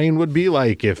what the train would be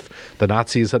like if the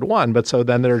Nazis had won. But so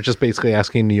then they're just basically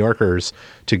asking New Yorkers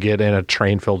to get in a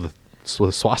train filled with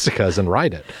swastikas and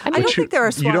ride it. I don't think there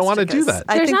are swastikas. You don't want to do that.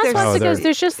 There's not swastikas.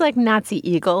 There's just like Nazi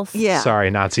eagles. Yeah.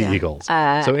 Sorry, Nazi eagles.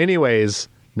 So anyways,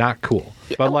 not cool.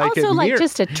 But like also like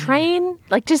just a train,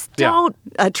 like just don't.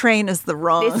 A train is the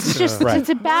wrong. It's just it's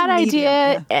a bad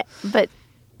idea, but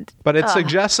it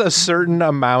suggests a certain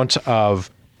amount of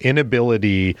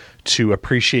inability to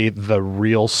appreciate the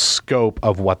real scope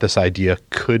of what this idea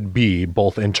could be,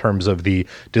 both in terms of the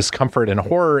discomfort and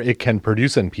horror it can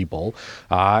produce in people,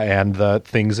 and the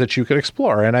things that you could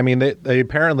explore. And I mean, they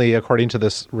apparently, according to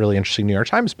this really interesting New York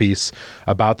Times piece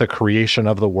about the creation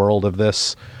of the world of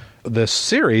this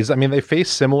series, I mean, they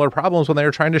faced similar problems when they were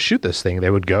trying to shoot this thing.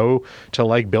 They would go to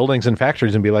like buildings and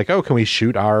factories and be like, oh, can we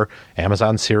shoot our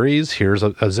Amazon series? Here's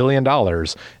 $1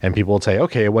 zillion. And people would say,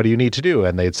 okay, what do you need to do?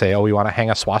 And they'd say, oh, we want to hang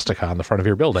a swastika on the front of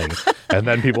your building. And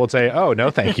then people would say, oh,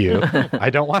 no, thank you. I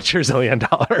don't want your $1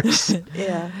 zillion.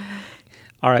 Yeah.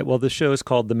 All right. Well, the show is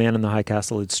called The Man in the High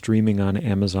Castle. It's streaming on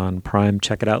Amazon Prime.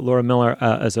 Check it out. Laura Miller,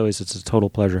 as always, it's a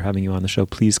total pleasure having you on the show.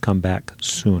 Please come back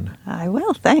soon. I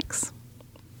will. Thanks.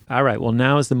 All right. Well,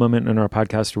 now is the moment in our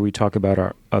podcast where we talk about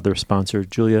our other sponsor.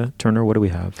 Julia Turner, what do we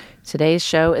have? Today's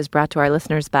show is brought to our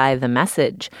listeners by The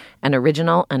Message, an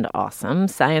original and awesome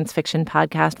science fiction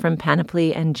podcast from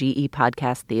Panoply and GE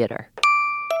Podcast Theater.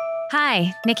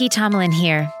 Hi, Nikki Tomlin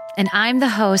here, and I'm the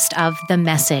host of The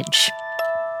Message.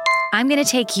 I'm going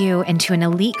to take you into an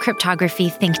elite cryptography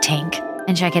think tank,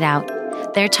 and check it out.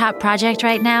 Their top project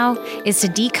right now is to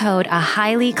decode a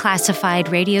highly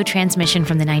classified radio transmission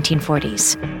from the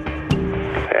 1940s.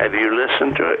 Have you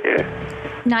listened to it yet?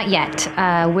 Not yet.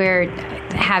 We're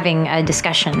having a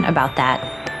discussion about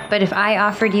that. But if I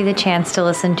offered you the chance to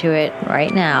listen to it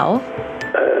right now...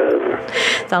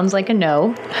 sounds like a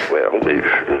no. Well, we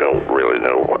don't really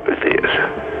know what it is.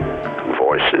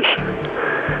 Voices,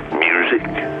 music,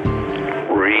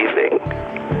 breathing.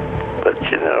 But,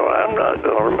 I'm not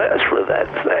going to mess with that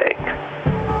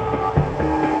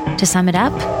thing. To sum it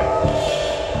up,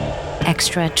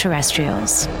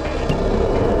 extraterrestrials.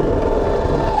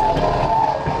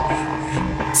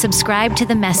 Subscribe to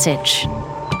The Message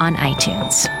on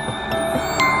iTunes.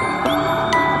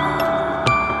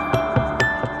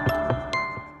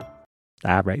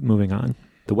 All right, moving on.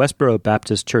 The Westboro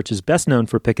Baptist Church is best known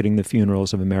for picketing the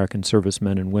funerals of American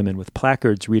servicemen and women with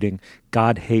placards reading,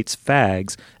 "God hates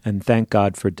fags," and "Thank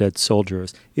God for dead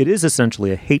soldiers." It is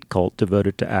essentially a hate cult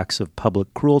devoted to acts of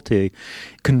public cruelty.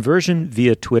 Conversion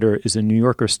via Twitter is a New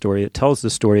Yorker story. It tells the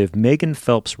story of Megan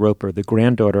Phelps Roper, the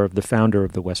granddaughter of the founder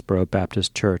of the Westboro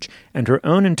Baptist Church, and her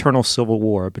own internal civil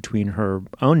war between her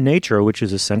own nature, which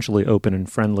is essentially open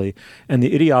and friendly, and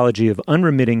the ideology of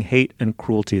unremitting hate and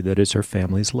cruelty that is her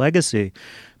family's legacy.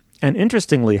 And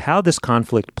interestingly, how this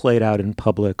conflict played out in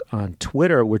public on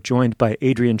Twitter, we're joined by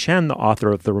Adrian Chen, the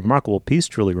author of The Remarkable Piece,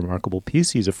 truly remarkable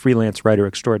piece. He's a freelance writer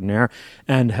extraordinaire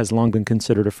and has long been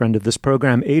considered a friend of this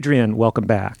program. Adrian, welcome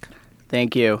back.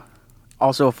 Thank you.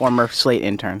 Also a former Slate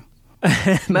intern.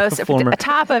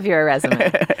 Top of your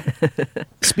resume.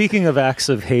 Speaking of acts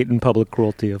of hate and public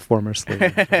cruelty, a former Slate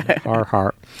intern. Our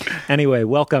heart. Anyway,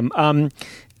 welcome.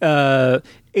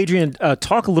 Adrian,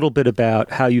 talk a little bit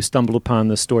about how you stumbled upon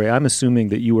this story. I'm assuming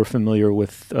that you were familiar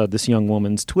with this young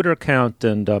woman's Twitter account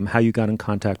and how you got in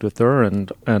contact with her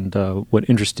and what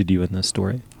interested you in this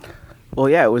story. Well,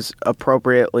 yeah, it was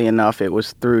appropriately enough. It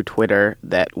was through Twitter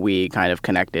that we kind of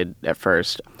connected at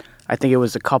first. I think it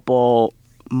was a couple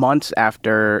months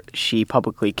after she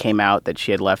publicly came out that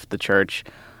she had left the church.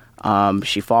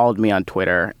 She followed me on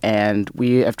Twitter, and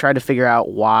we have tried to figure out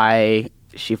why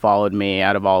she followed me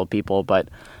out of all the people, but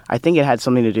I think it had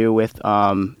something to do with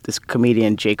this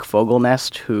comedian Jake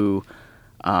Fogelnest, who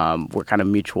we're kind of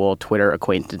mutual Twitter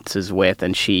acquaintances with,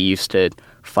 and she used to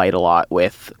fight a lot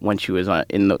with when she was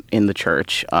in the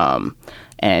church, and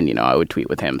I would tweet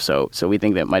with him. So we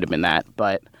think that might have been that,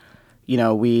 but she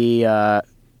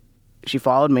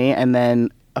followed me, and then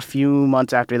a few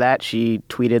months after that, she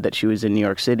tweeted that she was in New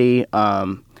York City.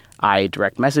 I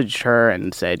direct messaged her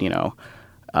and said,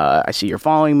 I see you're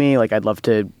following me. Like, I'd love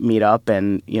to meet up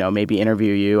and, maybe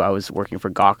interview you. I was working for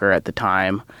Gawker at the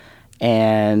time.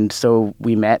 And so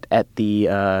we met at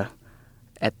the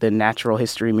Natural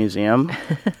History Museum.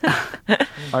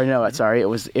 Or no, sorry, it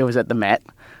was at the Met.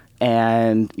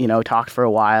 And, talked for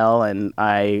a while. And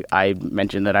I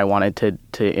mentioned that I wanted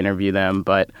to interview them,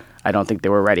 but I don't think they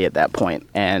were ready at that point.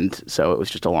 And so it was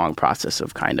just a long process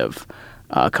of kind of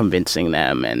convincing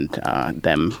them and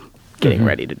them getting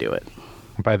ready to do it.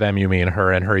 By them, you mean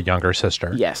her and her younger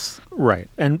sister? Yes. Right.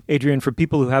 And Adrian, for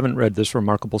people who haven't read this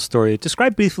remarkable story,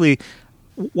 describe briefly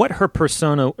what her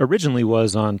persona originally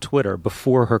was on Twitter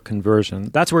before her conversion.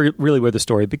 That's where the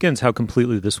story begins, how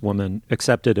completely this woman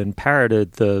accepted and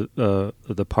parroted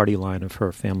the party line of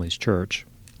her family's church.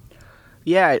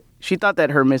 Yeah, she thought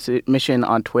that her mission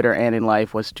on Twitter and in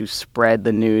life was to spread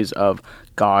the news of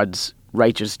God's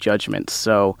righteous judgments.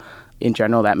 So in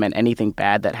general, that meant anything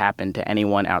bad that happened to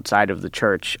anyone outside of the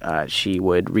church, she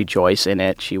would rejoice in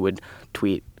it. She would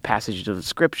tweet passages of the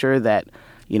scripture that,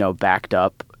 backed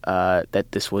up that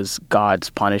this was God's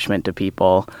punishment to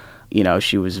people.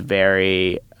 She was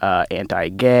very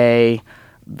anti-gay,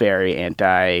 very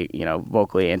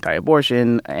vocally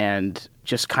anti-abortion, and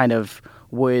just kind of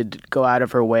would go out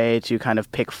of her way to kind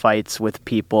of pick fights with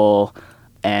people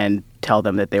and tell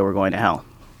them that they were going to hell.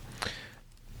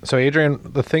 So, Adrian,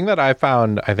 the thing that I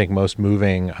found, I think, most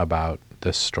moving about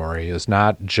this story is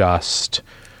not just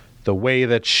the way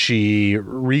that she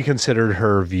reconsidered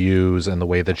her views and the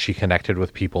way that she connected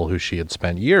with people who she had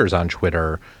spent years on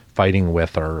Twitter fighting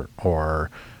with or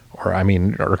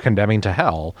condemning to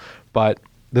hell, but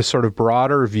this sort of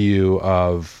broader view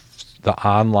of the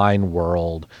online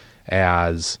world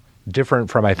as different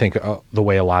from, I think, the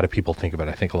way a lot of people think of it.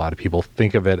 I think a lot of people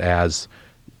think of it as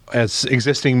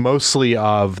existing mostly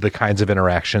of the kinds of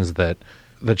interactions that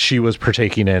she was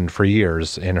partaking in for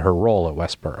years in her role at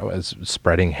Westboro, as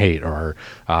spreading hate or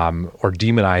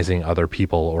demonizing other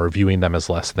people or viewing them as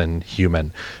less than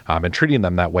human, and treating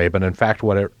them that way. But in fact,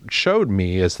 what it showed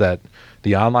me is that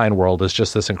the online world is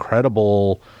just this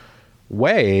incredible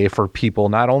way for people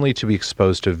not only to be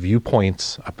exposed to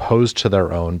viewpoints opposed to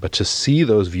their own, but to see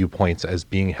those viewpoints as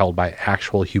being held by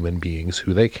actual human beings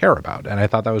who they care about. And I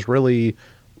thought that was really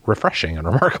refreshing and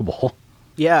remarkable.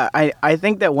 Yeah, I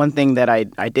think that one thing that I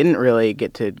didn't really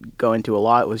get to go into a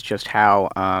lot was just how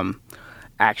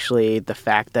actually the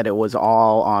fact that it was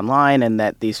all online and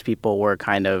that these people were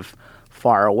kind of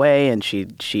far away and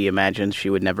she imagines she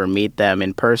would never meet them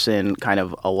in person kind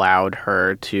of allowed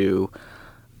her to,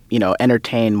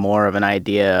 entertain more of an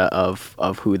idea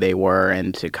of who they were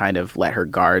and to kind of let her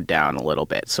guard down a little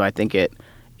bit. So I think it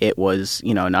was,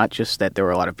 not just that there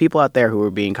were a lot of people out there who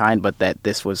were being kind, but that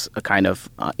this was a kind of,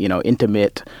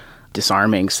 intimate,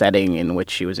 disarming setting in which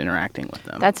she was interacting with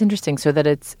them. That's interesting. So that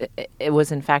it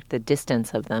was, in fact, the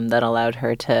distance of them that allowed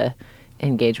her to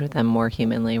engage with them more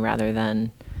humanly rather than...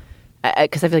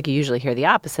 Because I feel like you usually hear the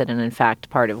opposite. And in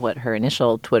fact, part of what her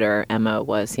initial Twitter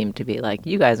MO seemed to be like,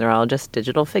 you guys are all just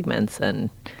digital figments and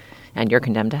you're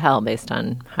condemned to hell based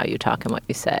on how you talk and what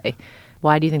you say.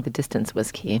 Why do you think the distance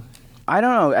was key? I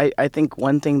don't know. I think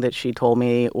one thing that she told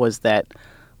me was that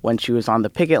when she was on the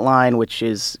picket line, which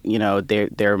is,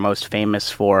 they're most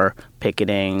famous for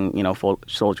picketing,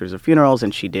 soldiers of funerals,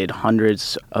 and she did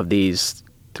hundreds of these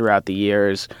throughout the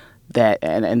years,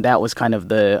 and that was kind of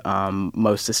the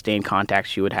most sustained contact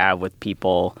she would have with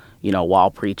people, while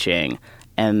preaching,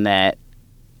 and that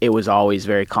it was always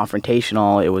very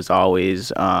confrontational. It was always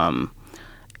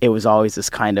this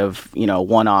kind of,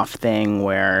 one-off thing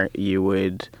where you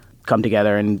would come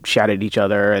together and shout at each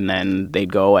other and then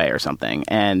they'd go away or something.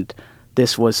 And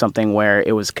this was something where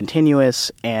it was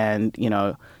continuous and,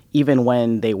 even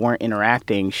when they weren't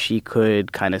interacting, she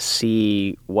could kind of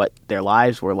see what their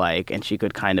lives were like and she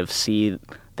could kind of see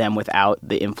them without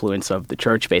the influence of the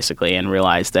church, basically, and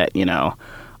realize that,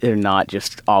 they're not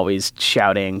just always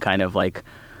shouting kind of like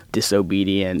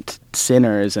disobedient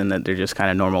sinners and that they're just kind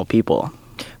of normal people.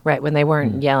 Right. When they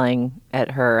weren't yelling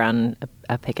at her on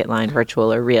a picket line,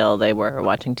 virtual or real, they were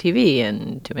watching TV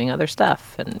and doing other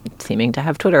stuff and seeming to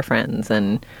have Twitter friends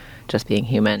and just being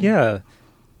human. Yeah.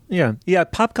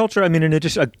 Pop culture. I mean, in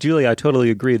addition, Julie, I totally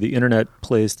agree. The internet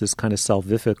plays this kind of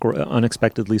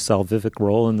unexpectedly salvific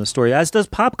role in the story, as does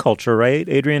pop culture, right?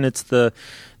 Adrian, it's the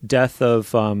death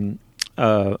of, I'm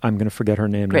going to forget her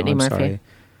name Brittany now. I'm Murphy. sorry.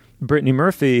 Brittany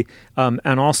Murphy,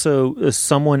 and also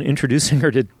someone introducing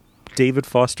her to David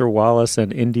Foster Wallace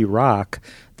and indie rock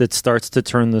that starts to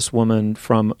turn this woman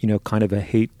from, kind of a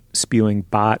hate-spewing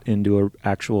bot into an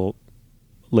actual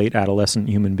late adolescent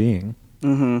human being.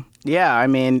 Mm-hmm. Yeah, I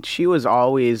mean, she was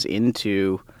always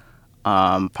into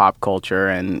pop culture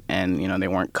and they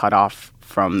weren't cut off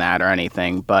from that or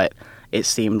anything, but it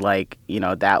seemed like,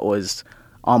 that was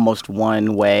almost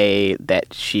one way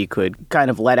that she could kind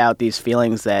of let out these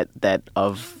feelings that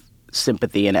of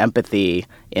sympathy and empathy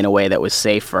in a way that was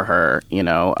safe for her.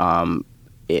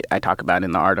 I talk about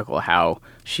in the article how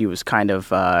she was kind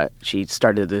of she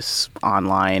started this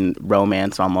online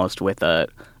romance almost with a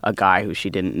guy who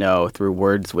she didn't know through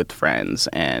Words with Friends,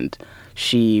 and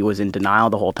she was in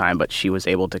denial the whole time, but she was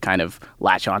able to kind of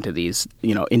latch onto these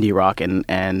indie rock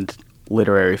and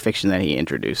literary fiction that he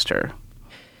introduced her.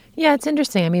 Yeah, it's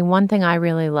interesting. I mean, one thing I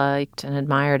really liked and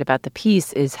admired about the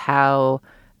piece is how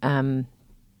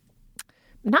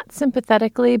not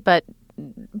sympathetically, but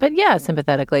yeah,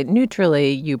 sympathetically,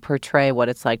 neutrally, you portray what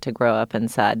it's like to grow up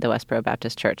inside the Westboro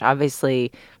Baptist Church.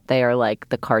 Obviously, they are like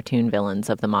the cartoon villains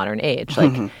of the modern age.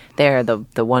 Like, they're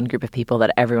the one group of people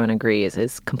that everyone agrees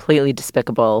is completely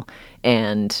despicable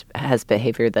and has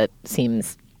behavior that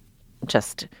seems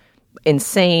just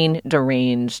insane,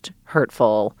 deranged,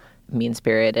 hurtful,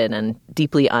 mean-spirited, and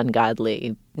deeply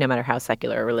ungodly, no matter how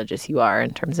secular or religious you are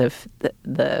in terms of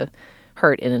the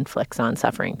hurt it inflicts on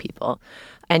suffering people.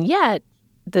 And yet,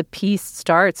 the piece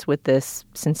starts with this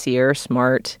sincere,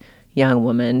 smart young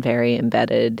woman, very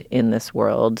embedded in this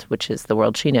world, which is the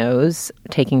world she knows,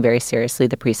 taking very seriously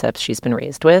the precepts she's been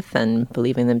raised with and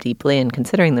believing them deeply and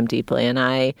considering them deeply. And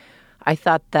I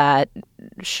thought that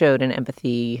showed an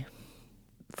empathy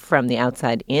from the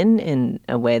outside in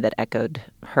a way that echoed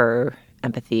her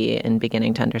empathy in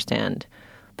beginning to understand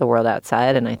the world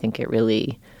outside. And I think it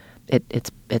really...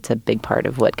 It's a big part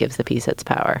of what gives the piece its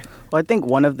power. Well, I think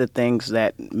one of the things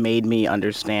that made me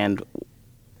understand,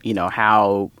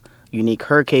 how unique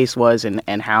her case was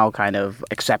and how kind of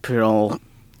exceptional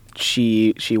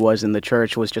she was in the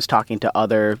church, was just talking to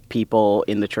other people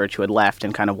in the church who had left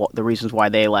and kind of the reasons why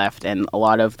they left. And a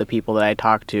lot of the people that I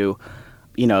talked to,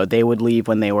 they would leave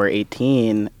when they were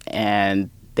 18, and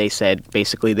they said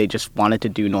basically they just wanted to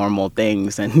do normal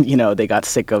things, and they got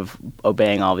sick of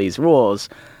obeying all these rules.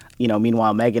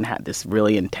 Meanwhile, Megan had this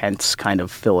really intense kind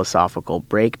of philosophical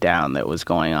breakdown that was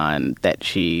going on that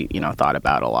she thought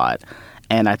about a lot.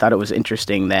 And I thought it was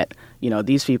interesting that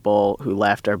these people who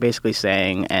left are basically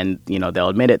saying, and they'll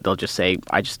admit it, they'll just say,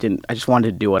 I just wanted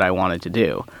to do what I wanted to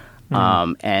do.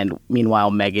 And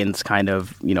meanwhile, Megan's kind of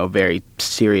very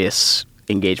serious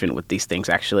engagement with these things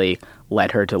actually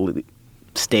led her to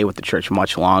stay with the church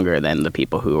much longer than the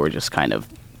people who were just kind of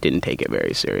didn't take it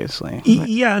very seriously.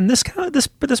 Yeah, and this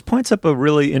points up a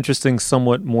really interesting,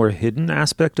 somewhat more hidden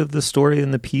aspect of the story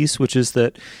in the piece, which is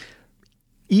that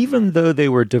even though they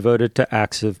were devoted to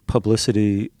acts of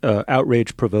publicity,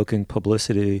 outrage-provoking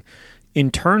publicity,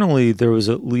 internally there was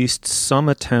at least some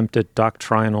attempt at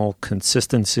doctrinal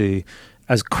consistency,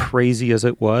 as crazy as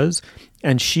it was.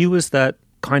 And she was that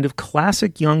kind of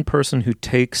classic young person who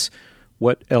takes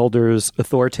what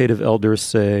authoritative elders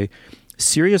say,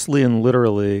 seriously and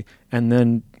literally, and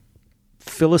then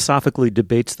philosophically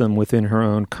debates them within her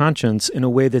own conscience in a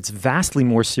way that's vastly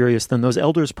more serious than those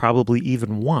elders probably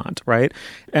even want, right?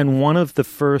 And one of the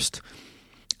first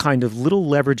kind of little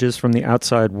leverages from the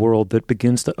outside world that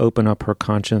begins to open up her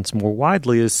conscience more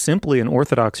widely is simply an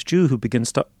Orthodox Jew who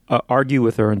begins to argue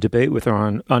with her and debate with her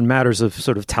on matters of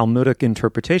sort of Talmudic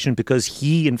interpretation, because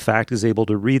he, in fact, is able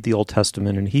to read the Old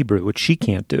Testament in Hebrew, which she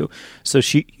can't do. So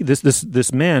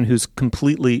this man who's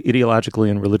completely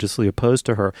ideologically and religiously opposed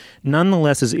to her,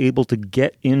 nonetheless is able to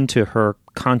get into her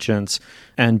conscience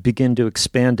and begin to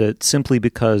expand it simply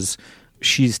because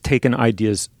she's taken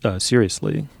ideas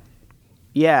seriously.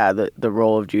 Yeah, the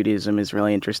role of Judaism is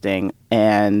really interesting,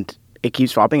 and it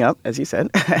keeps popping up, as you said.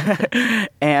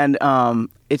 And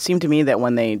it seemed to me that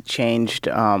when they changed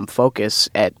focus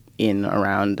in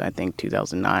around, I think,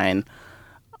 2009,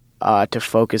 to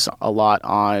focus a lot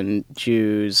on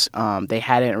Jews, they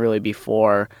hadn't really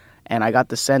before. And I got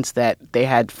the sense that they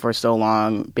had for so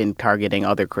long been targeting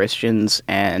other Christians,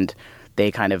 and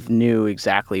they kind of knew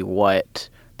exactly what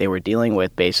they were dealing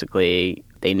with, basically.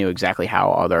 They knew exactly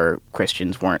how other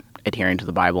Christians weren't adhering to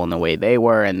the Bible in the way they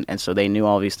were, and so they knew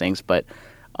all these things. But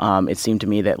it seemed to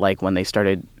me that when they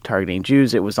started targeting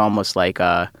Jews, it was almost like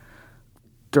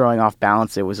throwing off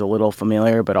balance. It was a little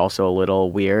familiar, but also a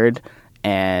little weird.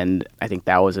 And I think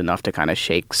that was enough to kind of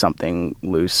shake something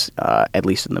loose, at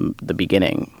least in the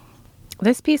beginning.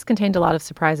 This piece contained a lot of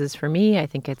surprises for me. I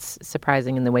think it's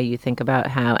surprising in the way you think about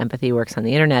how empathy works on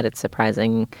the internet. It's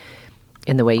surprising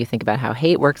in the way you think about how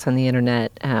hate works on the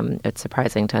internet. It's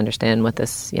surprising to understand what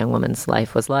this young woman's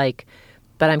life was like.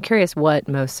 But I'm curious what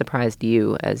most surprised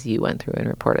you as you went through and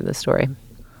reported the story.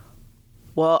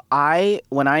 Well,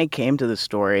 when I came to the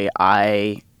story,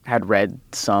 I had read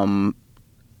some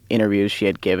interviews she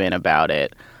had given about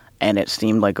it, and it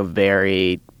seemed like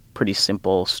a pretty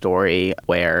simple story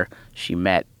where she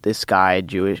met this guy,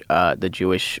 the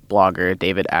Jewish blogger,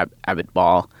 David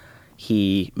Abitbol.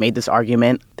 He made this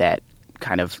argument that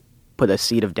kind of put a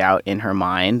seed of doubt in her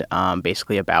mind,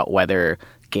 basically about whether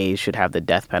gays should have the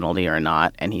death penalty or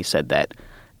not. And he said that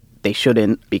they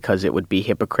shouldn't, because it would be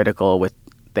hypocritical with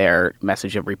their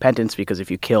message of repentance, because if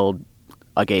you killed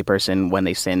a gay person when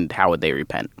they sinned, how would they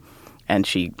repent? And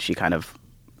she kind of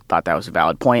thought that was a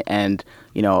valid point. And,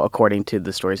 according to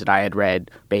the stories that I had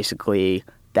read, basically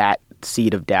that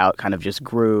seed of doubt kind of just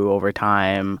grew over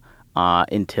time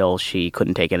until she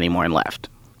couldn't take it anymore and left.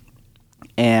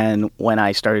 And when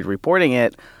I started reporting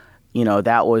it,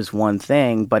 that was one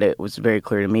thing, but it was very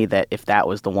clear to me that if that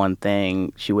was the one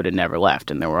thing, she would have never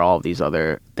left. And there were all these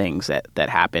other things that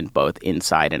happened both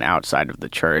inside and outside of the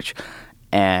church.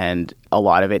 And a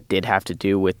lot of it did have to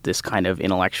do with this kind of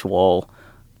intellectual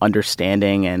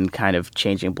understanding and kind of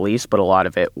changing beliefs, but a lot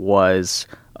of it was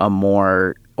a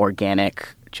more organic,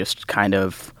 just kind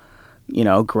of,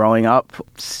 growing up,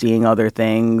 seeing other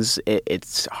things.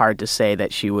 It's hard to say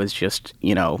that she was just,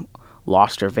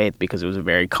 lost her faith, because it was a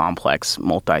very complex,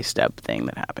 multi-step thing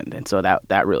that happened. And so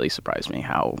that really surprised me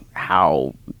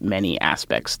how many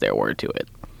aspects there were to it.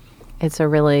 It's a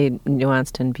really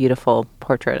nuanced and beautiful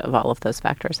portrait of all of those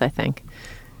factors, I think.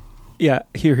 Yeah,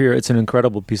 here. It's an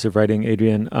incredible piece of writing,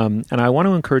 Adrian. And I want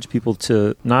to encourage people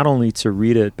to not only to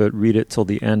read it, but read it till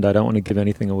the end. I don't want to give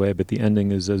anything away, but the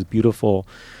ending is as beautiful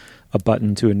a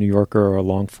button to a New Yorker or a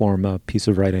long-form piece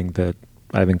of writing that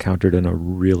I've encountered in a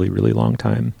really, really long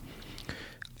time.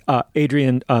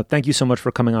 Adrian, thank you so much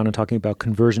for coming on and talking about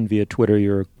conversion via Twitter.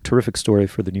 You're a terrific story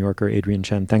for The New Yorker. Adrian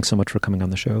Chen, thanks so much for coming on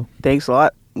the show. Thanks a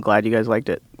lot. I'm glad you guys liked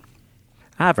it.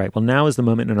 All right. Well, now is the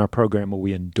moment in our program where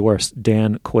we endorse.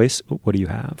 Dan Kois, what do you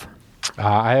have?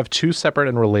 I have two separate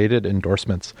and related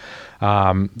endorsements.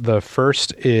 The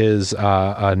first is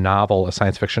a novel, a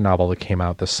science fiction novel that came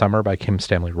out this summer by Kim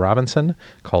Stanley Robinson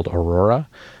called Aurora.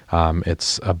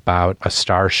 It's about a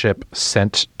starship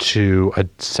sent to a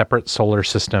separate solar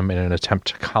system in an attempt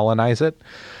to colonize it.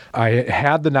 I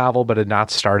had the novel but had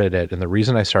not started it, and the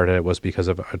reason I started it was because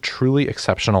of a truly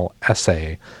exceptional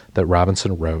essay that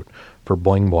Robinson wrote for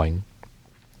Boing Boing,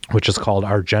 which is called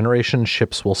Our Generation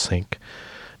Ships Will Sink.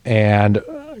 And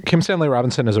Kim Stanley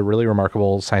Robinson is a really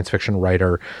remarkable science fiction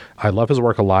writer. I love his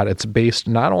work a lot. It's based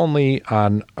not only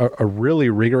on a really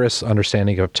rigorous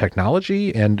understanding of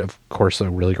technology and, of course,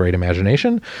 a really great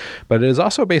imagination, but it is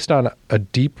also based on a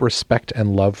deep respect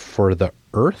and love for the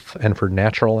Earth and for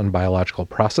natural and biological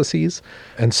processes.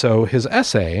 And so his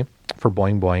essay for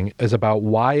Boing Boing is about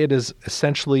why it is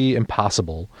essentially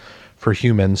impossible for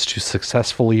humans to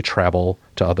successfully travel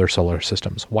to other solar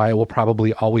systems, why it will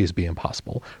probably always be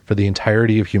impossible for the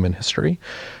entirety of human history.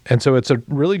 And so it's a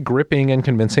really gripping and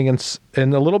convincing and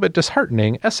a little bit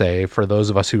disheartening essay for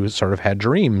those of us who sort of had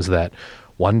dreams that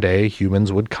one day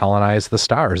humans would colonize the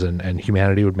stars and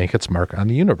humanity would make its mark on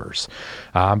the universe.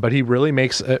 But he really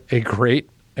makes a great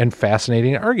and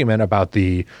fascinating argument about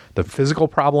the physical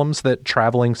problems that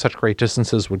traveling such great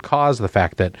distances would cause, the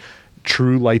fact that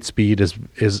true light speed is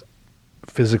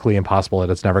physically impossible,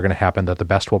 that it's never going to happen, that the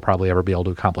best we'll probably ever be able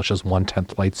to accomplish is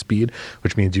 1/10 light speed,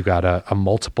 which means you've got a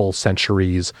multiple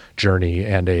centuries journey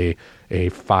and a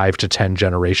 5 to 10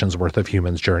 generations worth of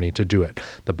humans journey to do it.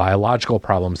 The biological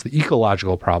problems, the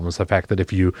ecological problems, the fact that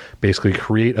if you basically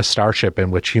create a starship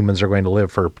in which humans are going to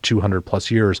live for 200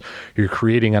 plus years, you're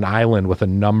creating an island with a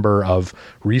number of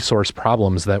resource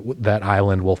problems that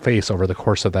island will face over the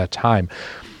course of that time.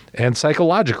 And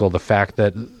psychological, the fact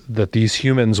that these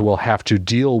humans will have to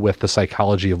deal with the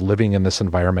psychology of living in this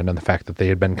environment and the fact that they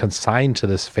had been consigned to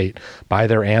this fate by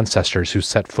their ancestors who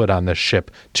set foot on this ship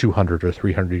 200 or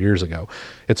 300 years ago.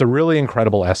 It's a really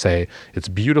incredible essay. It's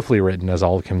beautifully written, as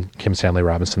all Kim Stanley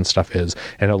Robinson stuff is.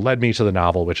 And it led me to the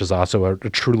novel, which is also a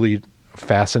truly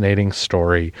fascinating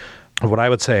story. What I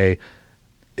would say,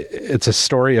 it's a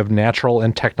story of natural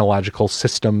and technological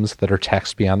systems that are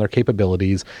taxed beyond their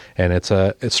capabilities, and it's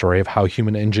a story of how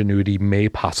human ingenuity may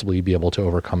possibly be able to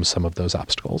overcome some of those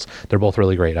obstacles. They're both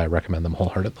really great. I recommend them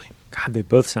wholeheartedly. God, they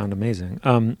both sound amazing.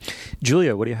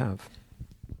 Julia, what do you have?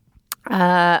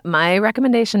 My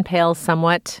recommendation pales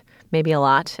somewhat, maybe a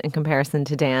lot, in comparison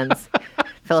to Dan's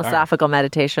philosophical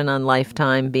meditation on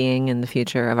lifetime, being, and the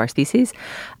future of our species.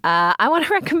 I want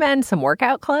to recommend some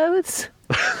workout clothes.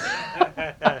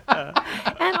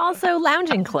 And also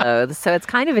lounging clothes. So it's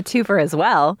kind of a twofer as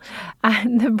well.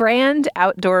 The brand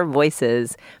Outdoor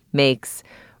Voices makes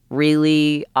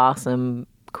really awesome,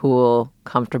 cool,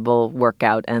 comfortable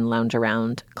workout and lounge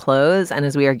around clothes. And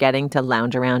as we are getting to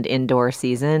lounge around indoor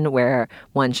season, where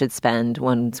one should spend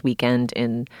one's weekend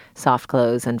in soft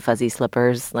clothes and fuzzy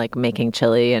slippers, like making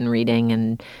chili and reading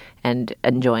and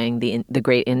enjoying the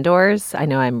great indoors. I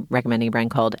know I'm recommending a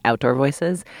brand called Outdoor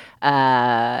Voices.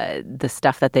 The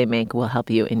stuff that they make will help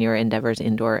you in your endeavors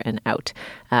indoor and out.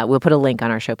 We'll put a link on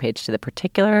our show page to the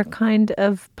particular kind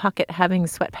of pocket-having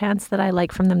sweatpants that I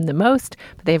like from them the most.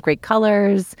 But they have great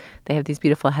colors. They have these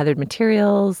beautiful heathered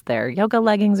materials. Their yoga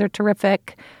leggings are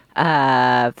terrific.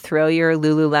 Throw your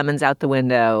Lululemons out the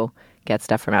window. Get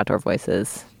stuff from Outdoor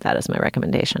Voices. That is my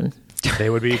recommendation.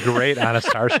 They would be great on a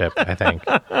starship, I think.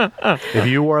 If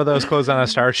you wore those clothes on a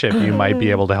starship, you might be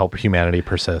able to help humanity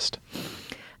persist.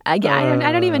 I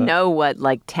don't even know what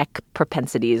like tech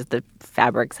propensities the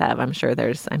fabrics have. I'm sure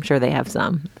they have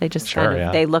some. They just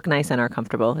they look nice and are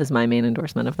comfortable is my main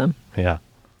endorsement of them. Yeah.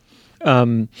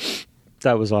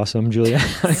 That was awesome, Julia.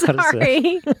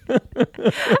 Sorry.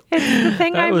 It's the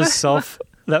thing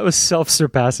that was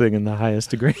self-surpassing in the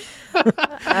highest degree.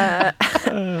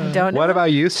 Don't know. What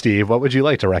about you, Steve? What would you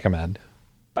like to recommend?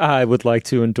 I would like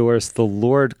to endorse the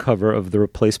Lorde cover of the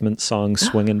Replacement song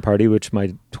Swingin' Party, which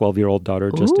my 12-year-old daughter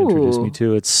just introduced me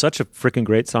to. It's such a freaking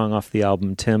great song off the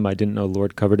album Tim. I didn't know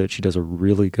Lorde covered it. She does a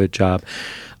really good job.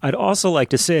 I'd also like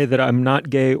to say that I'm not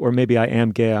gay, or maybe I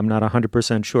am gay. I'm not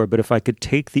 100% sure. But if I could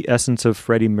take the essence of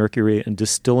Freddie Mercury and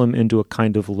distill him into a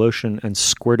kind of lotion and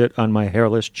squirt it on my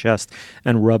hairless chest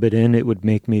and rub it in, it would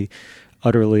make me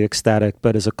utterly ecstatic.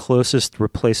 But as a closest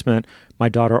replacement, my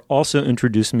daughter also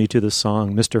introduced me to the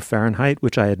song Mr. Fahrenheit,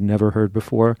 which I had never heard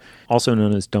before, also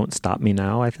known as Don't Stop Me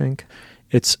Now, I think.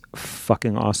 It's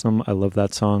fucking awesome. I love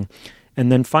that song.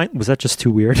 And then was that just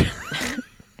too weird?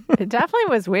 It definitely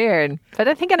was weird, but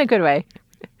I think in a good way.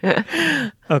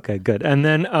 Okay, good. And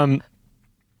then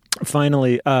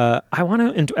finally, I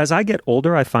want to, as I get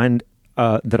older, I find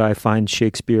that I find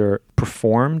Shakespeare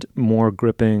performed more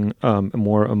gripping,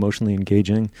 more emotionally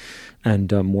engaging,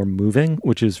 and more moving,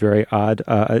 which is very odd.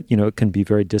 It can be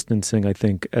very distancing, I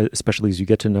think, especially as you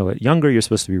get to know it younger. You're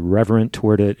supposed to be reverent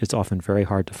toward it. It's often very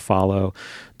hard to follow.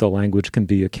 The language can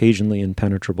be occasionally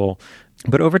impenetrable.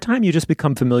 But over time, you just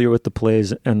become familiar with the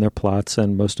plays and their plots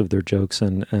and most of their jokes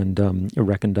and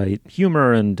recondite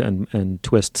humor and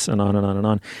twists and on and on and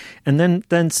on. And then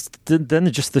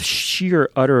just the sheer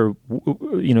utter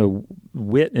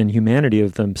wit and humanity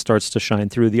of them starts to shine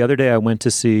through. The other day, I went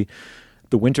to see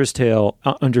The Winter's Tale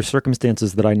under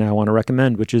circumstances that I now want to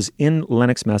recommend, which is in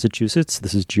Lenox, Massachusetts.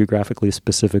 This is geographically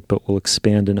specific, but we'll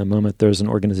expand in a moment. There's an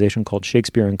organization called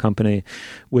Shakespeare and Company,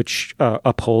 which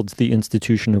upholds the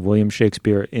institution of William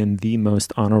Shakespeare in the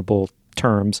most honorable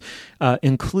terms,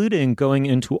 including going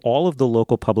into all of the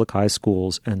local public high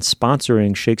schools and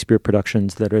sponsoring Shakespeare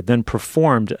productions that are then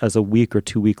performed as a week or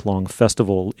 2 week long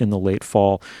festival in the late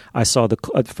fall. I saw the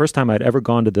first time I'd ever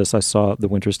gone to this, I saw The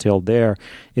Winter's Tale there.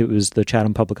 It was the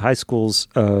Chatham Public High School's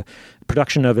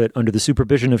production of it under the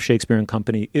supervision of Shakespeare and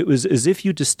Company. It was as if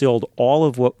you distilled all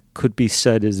of what could be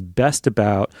said is best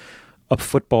about a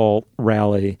football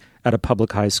rally at a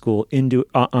public high school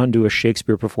onto a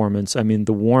Shakespeare performance. I mean,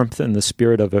 the warmth and the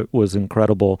spirit of it was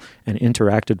incredible, and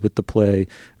interacted with the play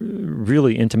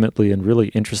really intimately and really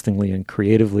interestingly and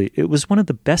creatively. It was one of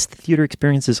the best theater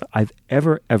experiences I've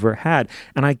ever had.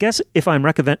 And I guess if I'm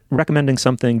recommending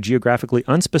something geographically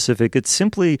unspecific, it's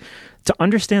simply to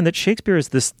understand that Shakespeare is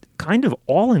this kind of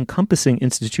all-encompassing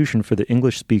institution for the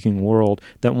English-speaking world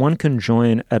that one can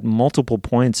join at multiple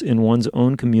points in one's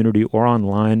own community or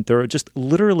online. There are just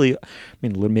literally, I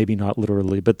mean, maybe not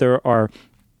literally, but there are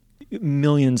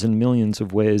millions and millions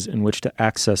of ways in which to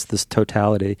access this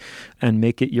totality and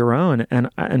make it your own. And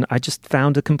I just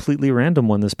found a completely random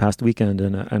one this past weekend,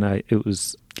 and it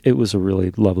was a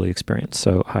really lovely experience.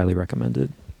 So highly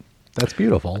recommended. That's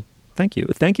beautiful. Thank you,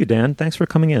 Dan. Thanks for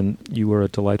coming in. You were a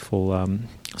delightful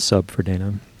sub for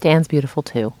Dana. Dan's beautiful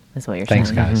too, is what you're saying.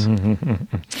 Thanks, guys.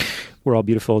 We're all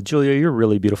beautiful. Julia, you're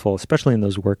really beautiful, especially in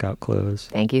those workout clothes.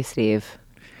 Thank you, Steve.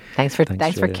 Thanks for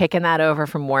kicking that over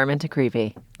from warm into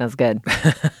creepy. That was good.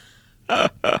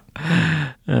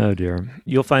 Oh, dear.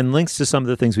 You'll find links to some of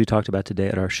the things we talked about today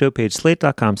at our show page,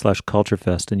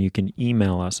 slate.com/culturefest, and you can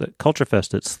email us at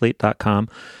culturefest@slate.com.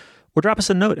 Or drop us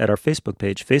a note at our Facebook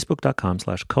page,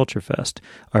 facebook.com/culturefest.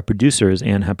 Our producer is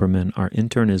Ann Hepperman. Our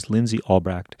intern is Lindsay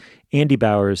Albrecht. Andy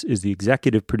Bowers is the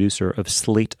executive producer of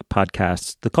Slate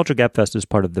Podcasts. The Culture Gabfest is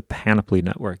part of the Panoply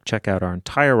Network. Check out our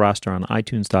entire roster on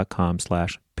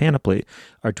itunes.com/panoply.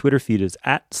 Our Twitter feed is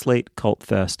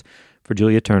 @SlateCultFest. For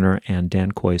Julia Turner and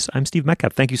Dan Kois, I'm Steve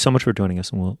Metcalf. Thank you so much for joining us,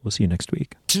 and we'll see you next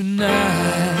week.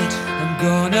 Tonight, I'm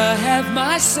gonna have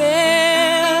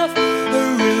myself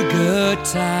a real good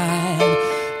time.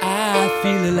 I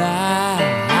feel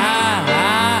alive.